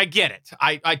Elon Musk. I get it.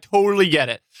 I totally get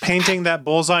it. Painting that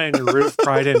bullseye on your roof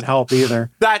probably didn't help either.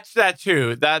 That's that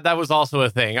too. That was also a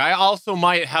thing. I also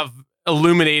might have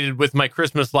illuminated with my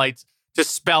Christmas lights to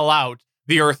spell out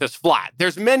the Earth is flat.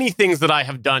 There's many things that I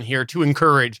have done here to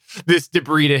encourage this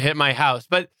debris to hit my house,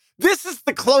 but this is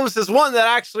the closest one that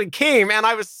actually came, and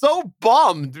I was so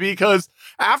bummed because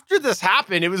after this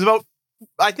happened, it was about,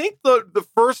 I think the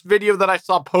first video that I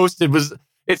saw posted was,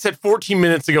 it said 14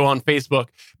 minutes ago on Facebook,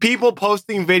 people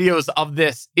posting videos of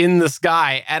this in the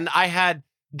sky, and I had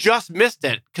just missed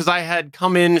it because I had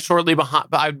come in shortly behind,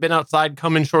 I'd been outside,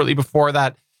 come in shortly before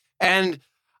that, and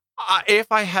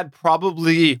if I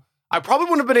probably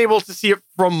wouldn't have been able to see it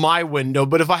from my window,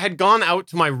 but if I had gone out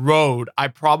to my road, I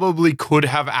probably could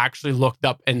have actually looked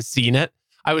up and seen it.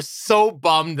 I was so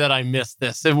bummed that I missed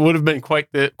this. It would have been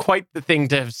quite the thing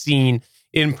to have seen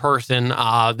in person.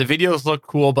 The videos look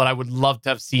cool, but I would love to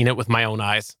have seen it with my own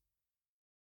eyes.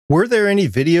 Were there any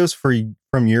videos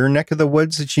from your neck of the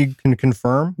woods that you can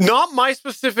confirm? Not my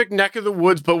specific neck of the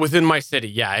woods, but within my city.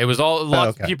 Yeah, it was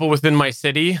lots of people within my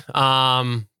city.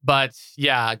 But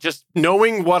yeah, just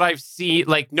knowing what I've seen,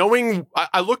 like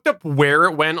I looked up where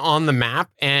it went on the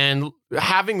map, and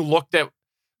having looked at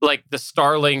like the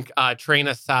Starlink train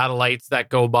of satellites that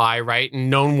go by, right, and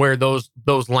known where those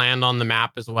land on the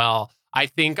map as well, I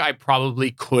think I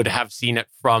probably could have seen it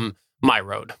from my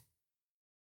road.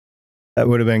 That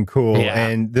would have been cool. Yeah.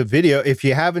 And the video, if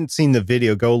you haven't seen the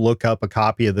video, go look up a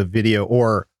copy of the video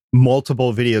or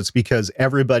multiple videos, because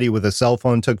everybody with a cell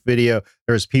phone took video.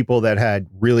 There's people that had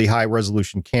really high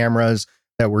resolution cameras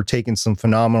that were taking some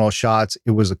phenomenal shots.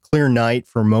 It was a clear night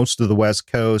for most of the West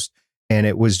Coast, and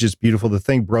it was just beautiful. The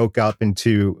thing broke up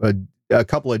into a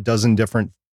couple of dozen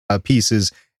different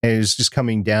pieces, and it was just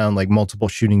coming down like multiple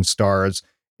shooting stars.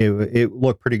 It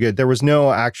looked pretty good. There was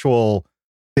no actual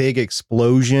big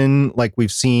explosion like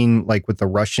we've seen, like with the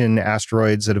Russian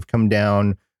asteroids that have come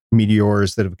down,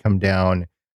 meteors that have come down.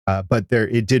 But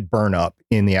it did burn up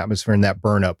in the atmosphere, and that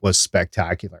burn up was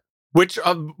spectacular. Which,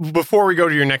 before we go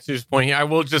to your next news point here, I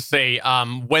will just say,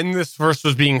 when this first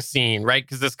was being seen, right,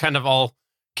 because this kind of all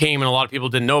came and a lot of people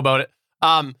didn't know about it,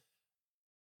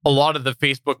 a lot of the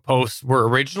Facebook posts were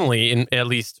originally, in at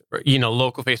least,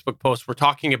 local Facebook posts, were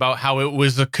talking about how it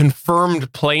was a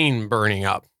confirmed plane burning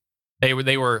up.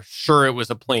 They were sure it was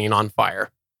a plane on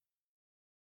fire.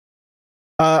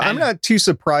 I'm not too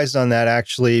surprised on that,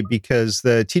 actually, because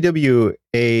the TWA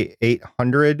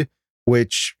 800,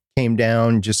 which came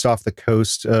down just off the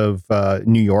coast of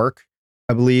New York,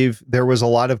 I believe there was a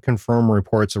lot of confirmed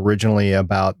reports originally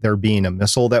about there being a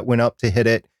missile that went up to hit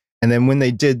it. And then when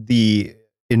they did the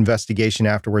investigation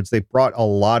afterwards, they brought a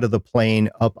lot of the plane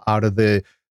up out of the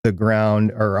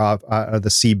ground or out of the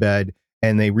seabed,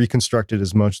 and they reconstructed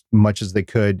as much as they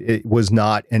could. It was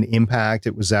not an impact.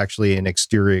 It was actually an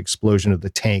exterior explosion of the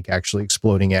tank actually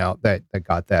exploding out that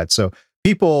got that. So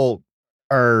people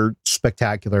are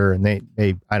spectacular, and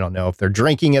they I don't know if they're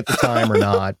drinking at the time or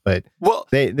not, but well,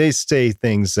 they say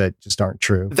things that just aren't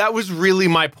true. That was really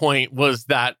my point, was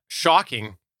that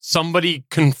shocking. Somebody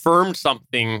confirmed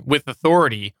something with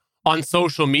authority on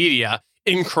social media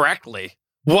incorrectly.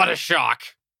 What a shock.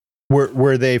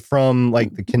 Were they from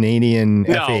like the Canadian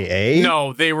FAA?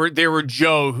 No, they were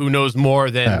Joe, who knows more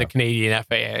than the Canadian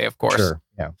FAA, of course. Sure,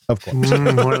 yeah, of course.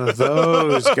 One of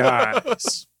those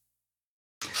guys.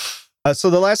 So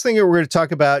the last thing that we're going to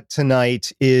talk about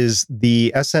tonight is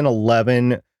the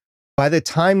SN11. By the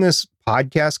time this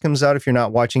podcast comes out, if you're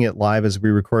not watching it live, as we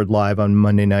record live on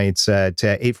Monday nights at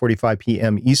 8:45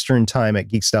 p.m. Eastern time at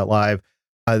Geeks.live,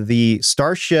 the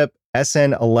Starship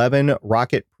SN11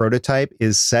 rocket prototype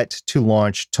is set to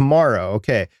launch tomorrow.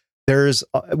 Okay,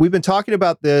 we've been talking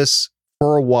about this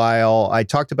for a while. I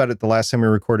talked about it the last time we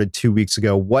recorded 2 weeks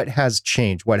ago. What has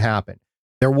changed? What happened?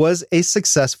 There was a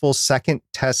successful second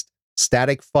test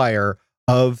static fire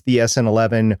of the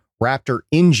SN11 Raptor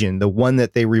engine, the one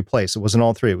that they replaced. It wasn't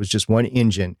all three. It was just one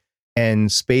engine. And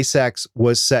SpaceX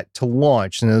was set to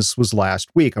launch, and this was last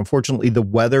week. Unfortunately, the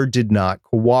weather did not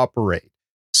cooperate,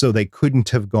 so they couldn't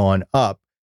have gone up.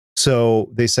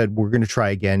 So they said, we're going to try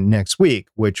again next week,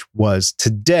 which was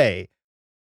today.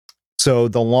 So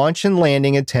the launch and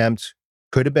landing attempt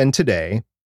could have been today.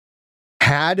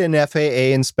 Had an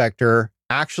FAA inspector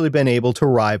actually been able to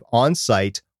arrive on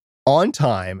site on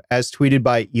time, as tweeted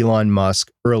by Elon Musk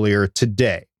earlier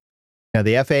today. Now,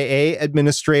 the FAA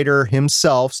administrator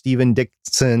himself, Stephen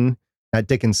Dixon,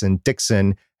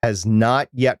 has not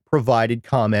yet provided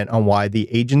comment on why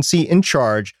the agency in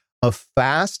charge of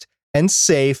fast and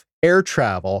safe air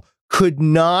travel could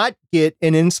not get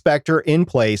an inspector in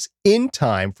place in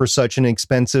time for such an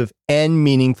expensive and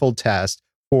meaningful test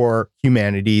for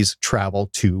humanity's travel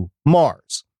to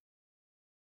Mars.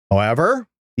 However,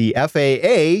 the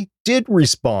FAA did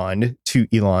respond to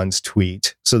Elon's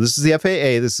tweet. So this is the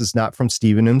FAA. This is not from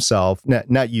Stephen himself.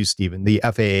 Not you, Stephen, the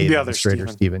FAA the administrator,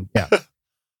 Stephen. Yeah.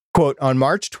 Quote, on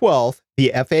March 12th,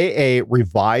 the FAA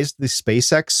revised the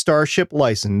SpaceX Starship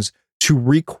license to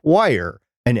require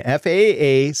an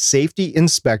FAA safety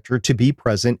inspector to be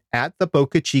present at the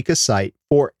Boca Chica site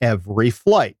for every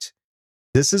flight.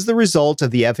 This is the result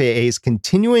of the FAA's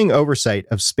continuing oversight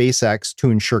of SpaceX to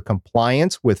ensure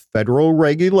compliance with federal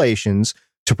regulations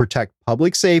to protect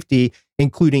public safety,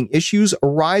 including issues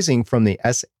arising from the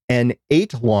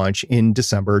SN8 launch in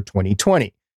December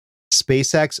 2020.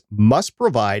 SpaceX must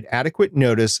provide adequate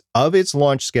notice of its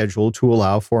launch schedule to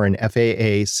allow for an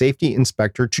FAA safety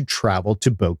inspector to travel to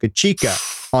Boca Chica,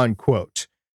 unquote.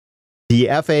 The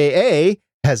FAA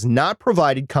has not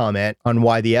provided comment on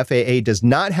why the FAA does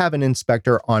not have an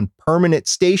inspector on permanent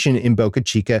station in Boca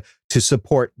Chica to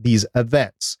support these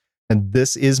events. And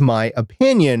this is my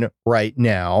opinion right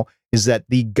now, is that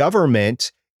the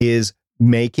government is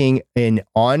making an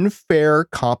unfair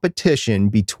competition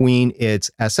between its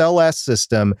SLS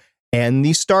system and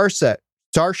the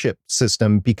Starship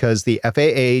system because the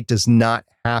FAA does not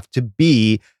have to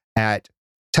be at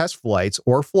test flights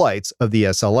or flights of the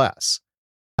SLS.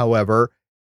 However,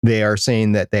 they are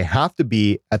saying that they have to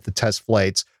be at the test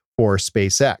flights for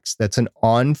SpaceX. That's an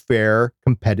unfair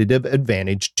competitive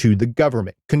advantage to the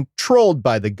government, controlled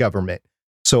by the government.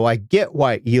 So I get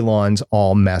why Elon's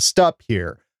all messed up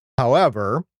here.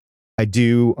 However, I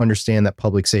do understand that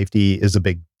public safety is a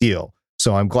big deal.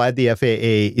 So I'm glad the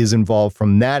FAA is involved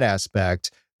from that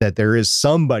aspect, that there is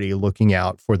somebody looking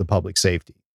out for the public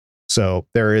safety. So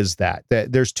there is that.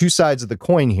 There's two sides of the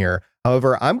coin here.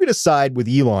 However, I'm going to side with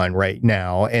Elon right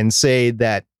now and say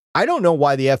that I don't know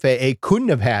why the FAA couldn't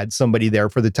have had somebody there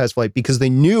for the test flight, because they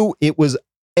knew it was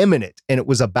imminent and it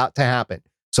was about to happen.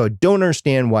 So I don't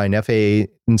understand why an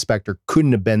FAA inspector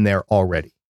couldn't have been there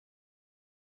already.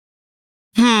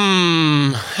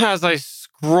 As I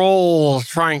scroll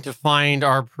trying to find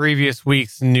our previous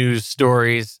week's news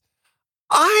stories,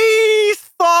 I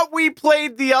thought we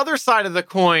played the other side of the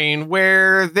coin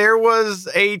where there was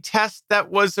a test that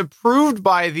was approved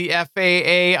by the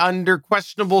FAA under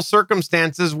questionable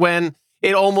circumstances when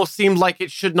it almost seemed like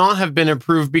it should not have been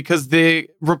approved because the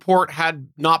report had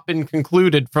not been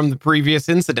concluded from the previous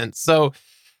incident. So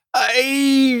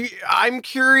I'm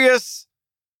curious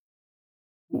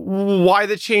why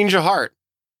the change of heart.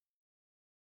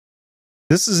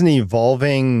 This is an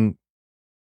evolving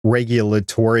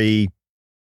regulatory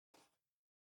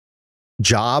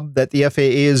job that the FAA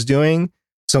is doing.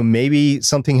 So maybe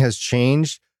something has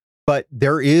changed, but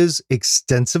there is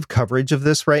extensive coverage of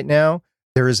this right now.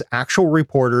 There is actual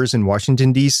reporters in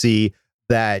Washington, D.C.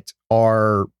 that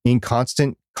are in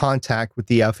constant contact with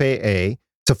the FAA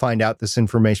to find out this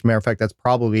information. Matter of fact, that's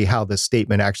probably how this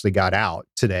statement actually got out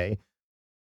today.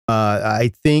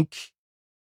 I think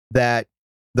that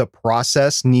the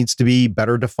process needs to be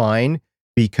better defined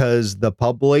because the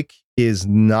public is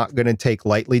not going to take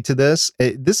lightly to this.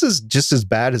 This is just as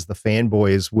bad as the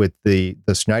fanboys with the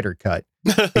Snyder Cut,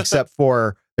 except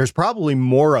for there's probably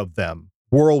more of them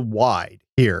worldwide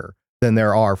here than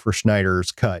there are for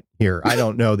Snyder's Cut here. I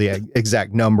don't know the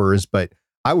exact numbers, but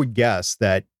I would guess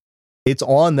that it's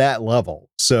on that level.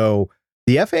 So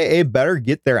the FAA better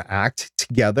get their act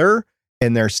together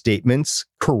and their statements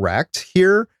correct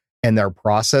here and their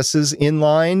processes in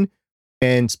line,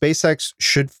 and SpaceX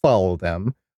should follow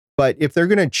them. But if they're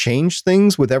going to change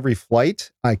things with every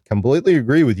flight, I completely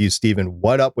agree with you, Stephen.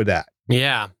 What up with that?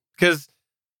 Yeah, because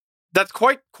that's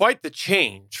quite the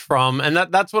change from, and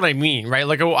that's what I mean, right?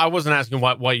 Like I wasn't asking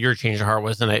what your change of heart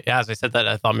was, and as I said that,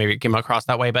 I thought maybe it came across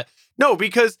that way, but no,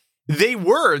 because they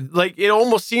were like, it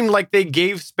almost seemed like they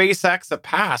gave SpaceX a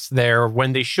pass there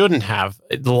when they shouldn't have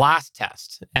the last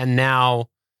test, and now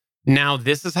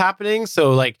this is happening.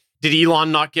 So like, did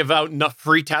Elon not give out enough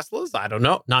free Teslas? I don't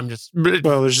know. No, I'm just...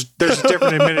 Well, there's a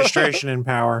different administration in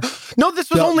power. No, this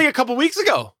was only a couple weeks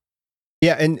ago.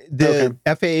 Yeah, and the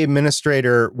FAA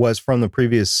administrator was from the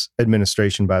previous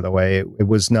administration, by the way. It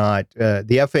was not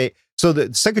the FAA. So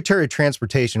the Secretary of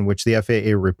Transportation, which the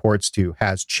FAA reports to,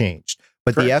 has changed.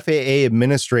 But Correct. The FAA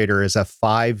administrator is a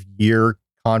 5-year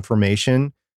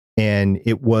confirmation, and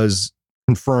it was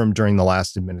confirmed during the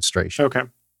last administration. Okay.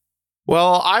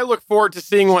 Well, I look forward to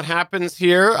seeing what happens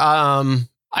here.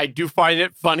 I do find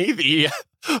it funny, the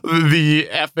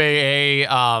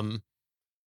FAA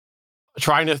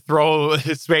trying to throw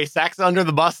SpaceX under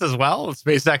the bus as well.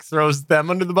 SpaceX throws them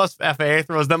under the bus. FAA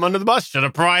throws them under the bus. Should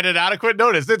have provided adequate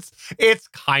notice. It's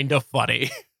kind of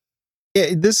funny.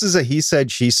 Yeah, this is a he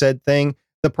said, she said thing.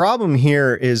 The problem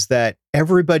here is that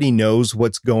everybody knows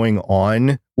what's going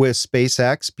on with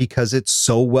SpaceX because it's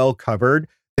so well covered.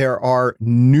 There are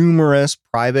numerous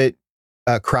private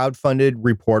crowdfunded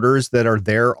reporters that are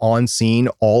there on scene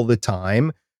all the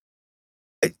time.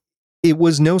 It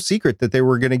was no secret that they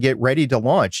were going to get ready to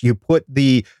launch. You put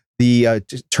the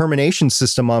termination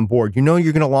system on board. You know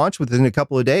you're going to launch within a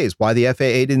couple of days. Why the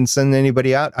FAA didn't send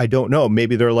anybody out, I don't know.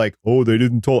 Maybe they're like, oh, they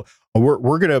didn't tell.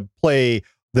 We're going to play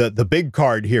the big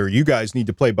card here. You guys need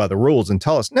to play by the rules and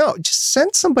tell us. No, just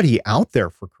send somebody out there,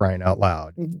 for crying out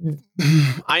loud.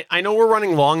 I know we're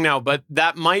running long now, but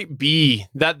that might be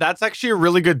that's actually a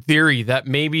really good theory that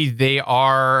maybe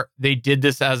they did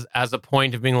this as a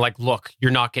point of being like, look,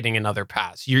 you're not getting another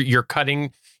pass. You're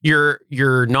cutting,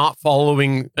 you're not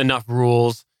following enough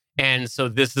rules. And so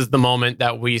this is the moment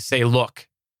that we say, look,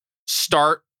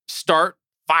 start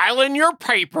filing your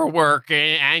paperwork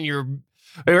and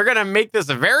we're going to make this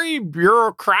a very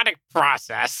bureaucratic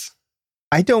process.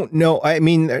 I don't know. I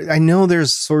mean, I know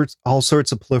there's all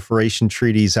sorts of proliferation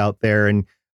treaties out there. And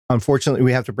unfortunately,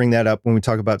 we have to bring that up when we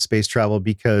talk about space travel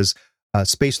because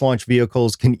space launch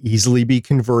vehicles can easily be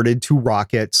converted to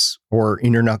rockets or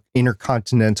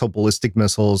intercontinental ballistic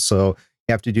missiles. So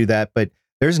you have to do that. But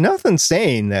there's nothing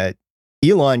saying that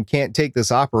Elon can't take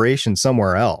this operation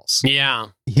somewhere else. Yeah.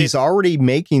 He's already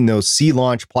making those sea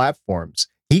launch platforms.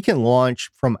 He can launch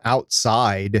from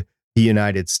outside the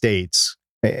United States,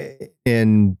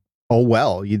 and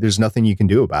there's nothing you can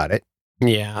do about it.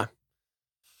 Yeah.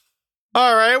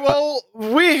 All right. Well,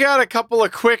 we got a couple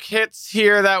of quick hits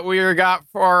here that we got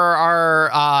for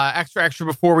our extra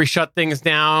before we shut things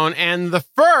down. And the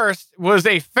first was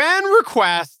a fan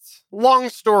request. Long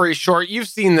story short, you've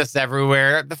seen this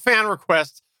everywhere. The fan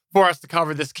request for us to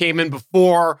cover this came in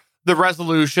before the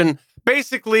resolution.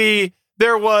 Basically,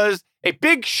 there was a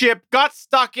big ship got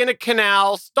stuck in a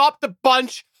canal, stopped a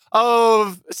bunch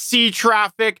of sea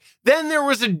traffic. Then there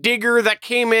was a digger that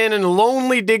came in, and a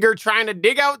lonely digger trying to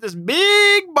dig out this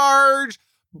big barge.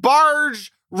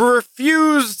 Barge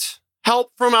refused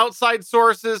help from outside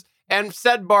sources, and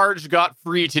said barge got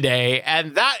free today.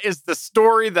 And that is the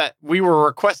story that we were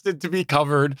requested to be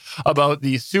covered about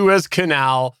the Suez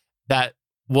Canal that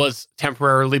was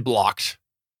temporarily blocked.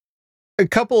 A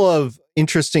couple of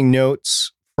interesting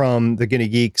notes from the Gonna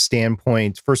Geek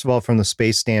standpoint. First of all, from the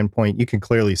space standpoint, you can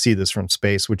clearly see this from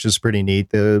space, which is pretty neat.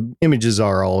 The images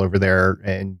are all over there,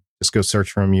 and just go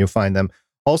search for them, you'll find them.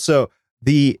 Also,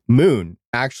 the moon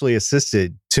actually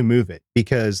assisted to move it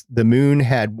because the moon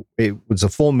it was a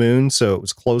full moon, so it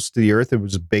was close to the Earth. It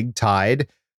was a big tide,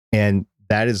 and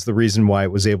that is the reason why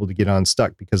it was able to get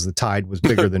unstuck, because the tide was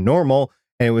bigger than normal,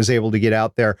 and it was able to get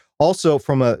out there. Also,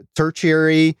 from a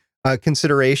tertiary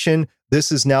consideration, this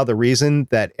is now the reason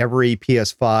that every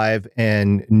PS5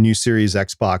 and new series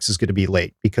Xbox is going to be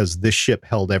late, because this ship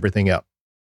held everything up.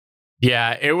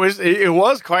 Yeah, it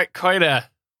was quite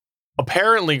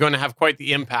apparently going to have quite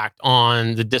the impact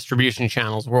on the distribution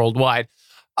channels worldwide.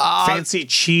 Fancy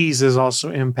cheese is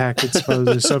also impacted,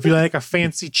 supposedly. So if you like a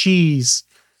fancy cheese,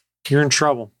 you're in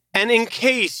trouble. And in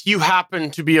case you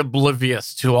happen to be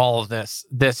oblivious to all of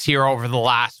this here over the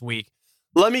last week,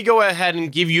 let me go ahead and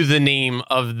give you the name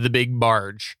of the big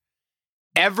barge.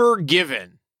 Ever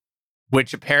Given,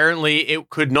 which apparently it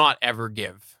could not ever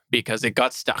give because it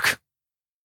got stuck.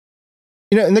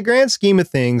 You know, in the grand scheme of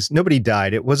things, nobody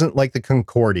died. It wasn't like the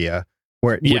Concordia,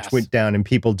 which went down and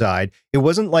people died. It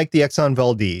wasn't like the Exxon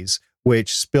Valdez,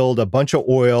 which spilled a bunch of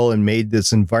oil and made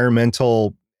this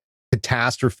environmental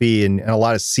catastrophe, and a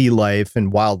lot of sea life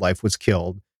and wildlife was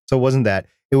killed. So it wasn't that.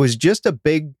 It was just a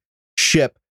big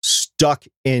ship stuck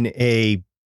in a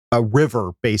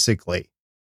river, basically.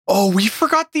 Oh, we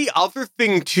forgot the other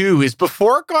thing too, is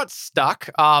before it got stuck,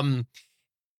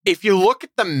 if you look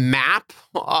at the map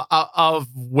of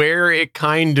where it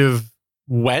kind of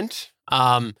went,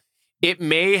 it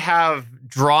may have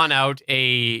drawn out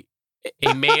a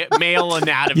male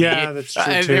anatomy. Yeah, that's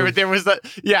true too. There was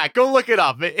go look it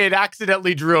up. It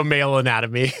accidentally drew a male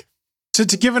anatomy. To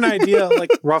give an idea,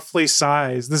 like roughly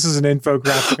size, this is an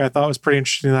infographic I thought was pretty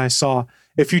interesting that I saw.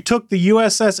 If you took the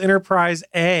USS Enterprise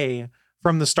A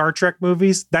from the Star Trek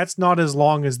movies, that's not as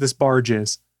long as this barge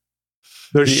is.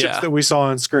 Those ships that we saw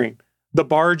on screen. The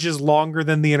barge is longer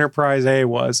than the Enterprise A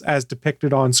was, as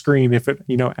depicted on screen, if it,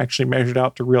 actually measured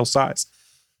out to real size.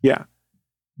 Yeah.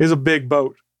 It's a big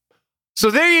boat.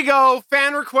 So there you go.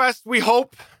 Fan request. We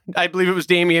hope, I believe it was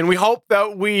Damien, we hope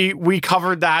that we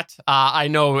covered that. I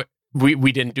know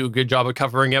we didn't do a good job of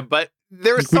covering it, but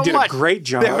there was so much. We did a great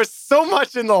job. There was so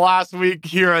much in the last week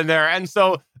here and there. And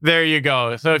so There you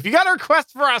go. So if you got a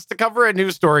request for us to cover a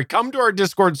news story, come to our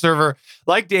Discord server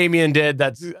like Damien did.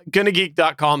 That's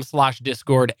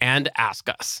gonnageek.com/Discord and ask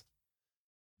us.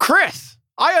 Chris,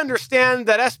 I understand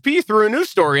that SP threw a news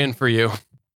story in for you.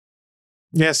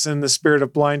 Yes, in the spirit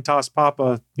of Blind Toss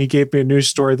Papa, he gave me a news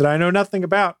story that I know nothing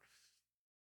about.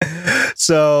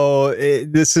 So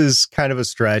this is kind of a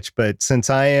stretch, but since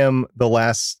I am a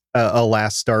last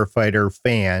Starfighter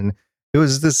fan, it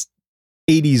was this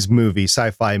 80s movie,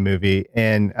 sci-fi movie,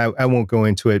 and I won't go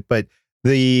into it, but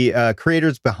the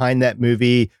creators behind that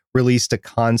movie released a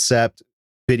concept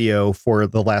video for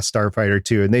The Last Starfighter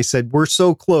 2, and they said, we're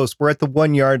so close, we're at the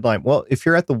 1 yard line. Well, if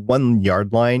you're at the 1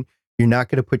 yard line, you're not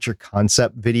going to put your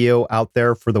concept video out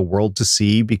there for the world to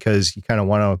see because you kind of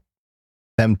want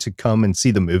them to come and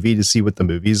see the movie to see what the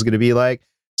movie is going to be like.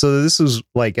 So this was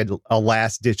like a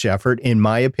last ditch effort, in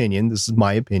my opinion. This is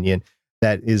my opinion,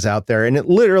 that is out there. And it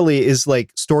literally is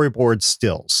like storyboard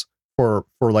stills for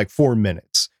like 4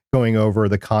 minutes going over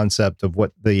the concept of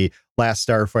what the Last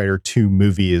Starfighter 2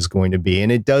 movie is going to be.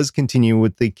 And it does continue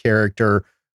with the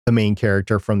main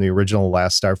character from the original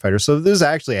Last Starfighter. So if this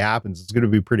actually happens, it's going to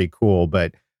be pretty cool,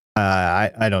 but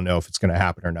I don't know if it's going to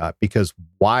happen or not, because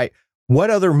what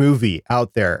other movie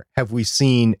out there have we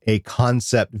seen a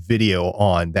concept video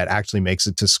on that actually makes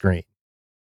it to screen?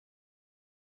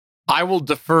 I will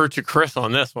defer to Chris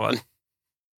on this one.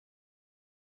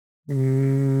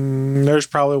 There's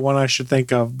probably one I should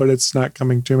think of, but it's not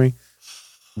coming to me.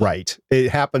 Right. It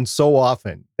happens so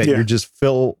often that you're just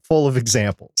full of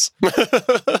examples.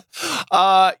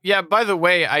 Yeah, by the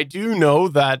way, I do know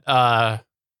that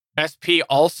SP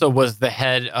also was the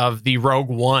head of the Rogue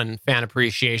One fan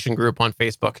appreciation group on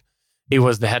Facebook. He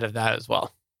was the head of that as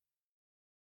well.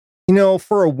 You know,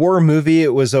 for a war movie,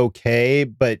 it was okay,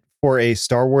 but for a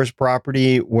Star Wars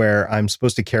property where I'm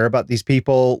supposed to care about these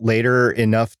people later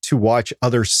enough to watch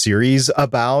other series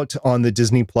about on the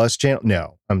Disney Plus channel,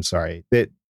 no, I'm sorry.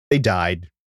 They died.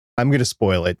 I'm going to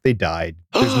spoil it. They died.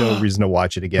 There's no reason to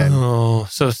watch it again. Oh,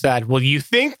 so sad. Well, you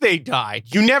think they died.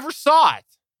 You never saw it.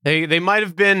 They might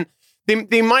have been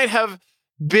they might have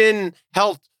been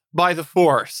helped by the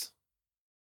Force.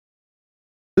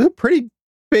 It was a pretty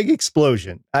big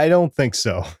explosion. I don't think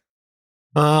so.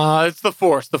 It's the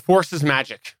Force. The Force is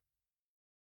magic.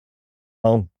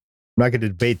 Oh, I'm not going to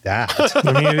debate that.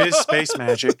 I mean, it is space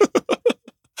magic.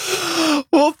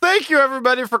 Well, thank you,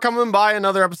 everybody, for coming by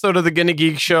another episode of the Gonna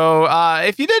Geek Show.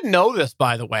 If you didn't know this,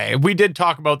 by the way, we did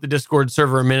talk about the Discord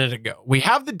server a minute ago. We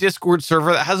have the Discord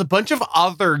server that has a bunch of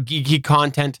other geeky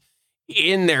content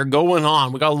in there going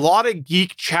on. We got a lot of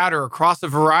geek chatter across a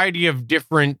variety of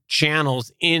different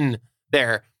channels in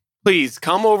there. Please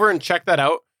come over and check that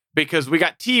out, because we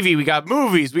got TV, we got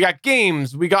movies, we got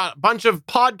games, we got a bunch of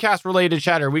podcast-related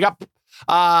chatter, we got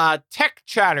tech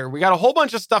chatter, we got a whole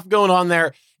bunch of stuff going on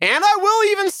there. And I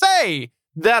will even say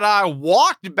that I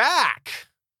walked back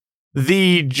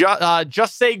the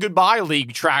Just Say Goodbye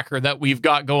League tracker that we've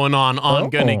got going on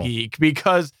Gonna Geek,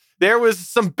 because there was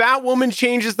some Batwoman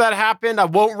changes that happened. I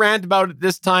won't rant about it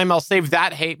this time. I'll save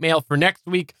that hate mail for next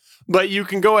week. But you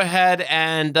can go ahead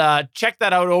and check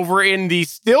that out over in the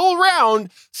still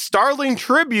around Starling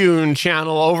Tribune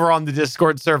channel over on the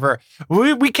Discord server.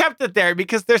 We kept it there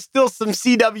because there's still some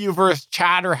CW-verse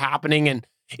chatter happening, and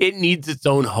it needs its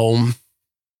own home.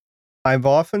 I've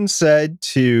often said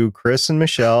to Chris and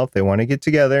Michelle, if they want to get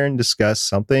together and discuss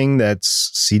something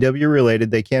that's CW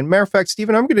related, they can. Matter of fact,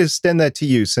 Stephen, I'm going to extend that to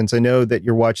you, since I know that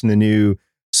you're watching the new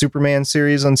Superman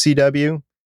series on CW.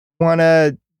 Want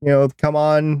to, come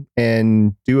on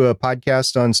and do a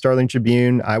podcast on Starling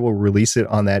Tribune? I will release it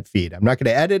on that feed. I'm not going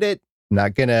to edit it. I'm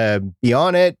not going to be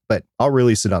on it, but I'll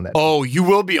release it on that. Oh, you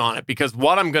will be on it, because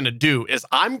what I'm going to do is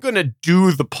I'm going to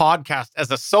do the podcast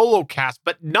as a solo cast,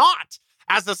 but not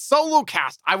as a solo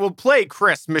cast. I will play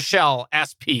Chris, Michelle,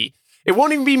 SP. It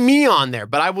won't even be me on there,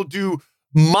 but I will do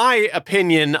my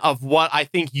opinion of what I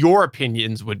think your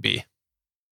opinions would be.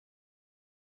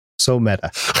 So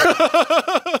meta.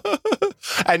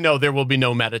 And no, there will be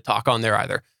no meta talk on there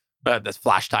either. That's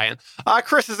Flash tie-in.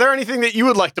 Chris, is there anything that you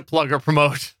would like to plug or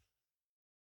promote?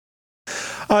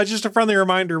 Just a friendly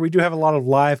reminder, we do have a lot of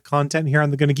live content here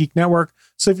on the Gonna Geek Network.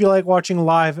 So if you like watching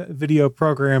live video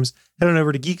programs, head on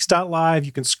over to geeks.live.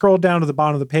 You can scroll down to the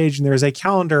bottom of the page, and there's a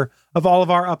calendar of all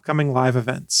of our upcoming live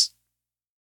events.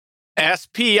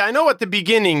 SP, I know at the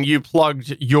beginning you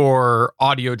plugged your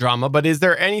audio drama, but is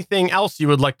there anything else you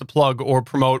would like to plug or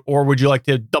promote, or would you like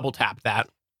to double tap that?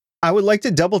 I would like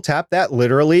to double tap that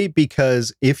literally,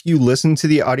 because if you listen to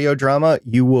the audio drama,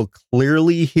 you will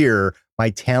clearly hear my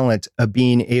talent of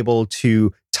being able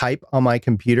to type on my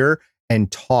computer and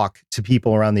talk to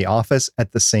people around the office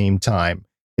at the same time.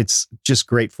 It's just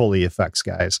great Foley effects,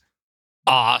 guys.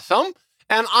 Awesome.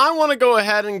 And I want to go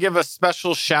ahead and give a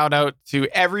special shout out to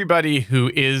everybody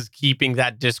who is keeping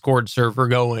that Discord server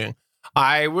going.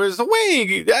 I was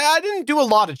away. I didn't do a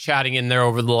lot of chatting in there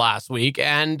over the last week,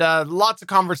 and lots of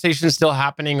conversations still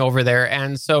happening over there.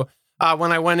 And so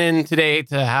when I went in today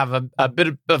to have a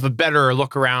bit of a better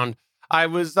look around, I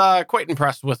was quite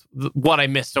impressed with what I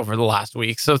missed over the last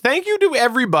week. So thank you to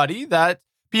everybody, that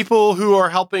people who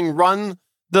are helping run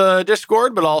the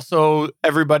Discord, but also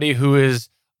everybody who is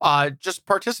just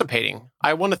participating.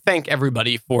 I want to thank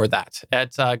everybody for that.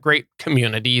 It's a great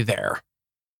community there.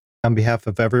 On behalf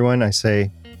of everyone, I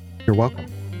say you're welcome.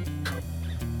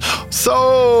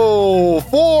 So,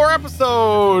 for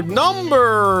episode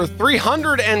number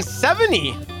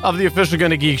 370 of the official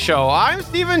Gonna Geek Show, I'm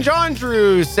Stephen John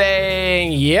Drew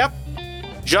saying, yep,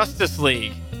 Justice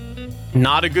League.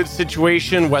 Not a good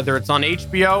situation, whether it's on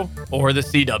HBO or the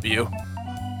CW.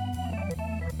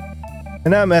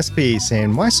 And I'm SP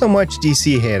saying, why so much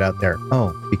DC hate out there?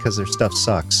 Oh, because their stuff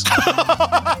sucks.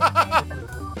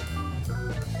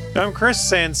 I'm Chris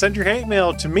saying, send your hate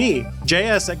mail to me,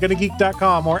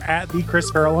 js@gonnageek.com, or at the Chris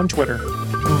Farrell on Twitter.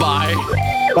 Bye.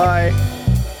 Bye.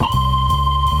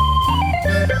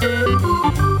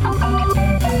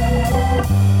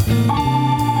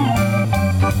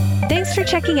 Thanks for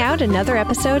checking out another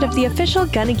episode of the official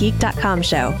gonnageek.com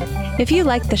show. If you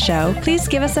like the show, please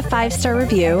give us a 5-star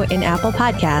review in Apple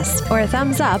Podcasts or a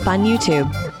thumbs up on YouTube.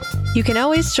 You can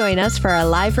always join us for our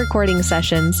live recording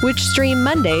sessions, which stream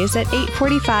Mondays at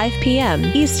 8:45 p.m.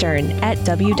 Eastern at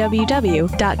www.geeks.live.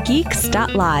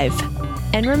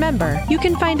 And remember, you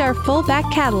can find our full back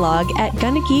catalog at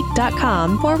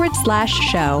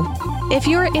gonnageek.com/show. If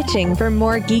you're itching for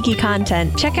more geeky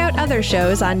content, check out other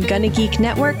shows on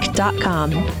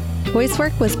gonnageeknetwork.com. Voice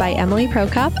work was by Emily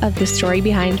Prokop of The Story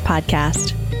Behind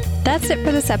podcast. That's it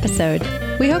for this episode.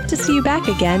 We hope to see you back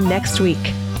again next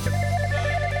week.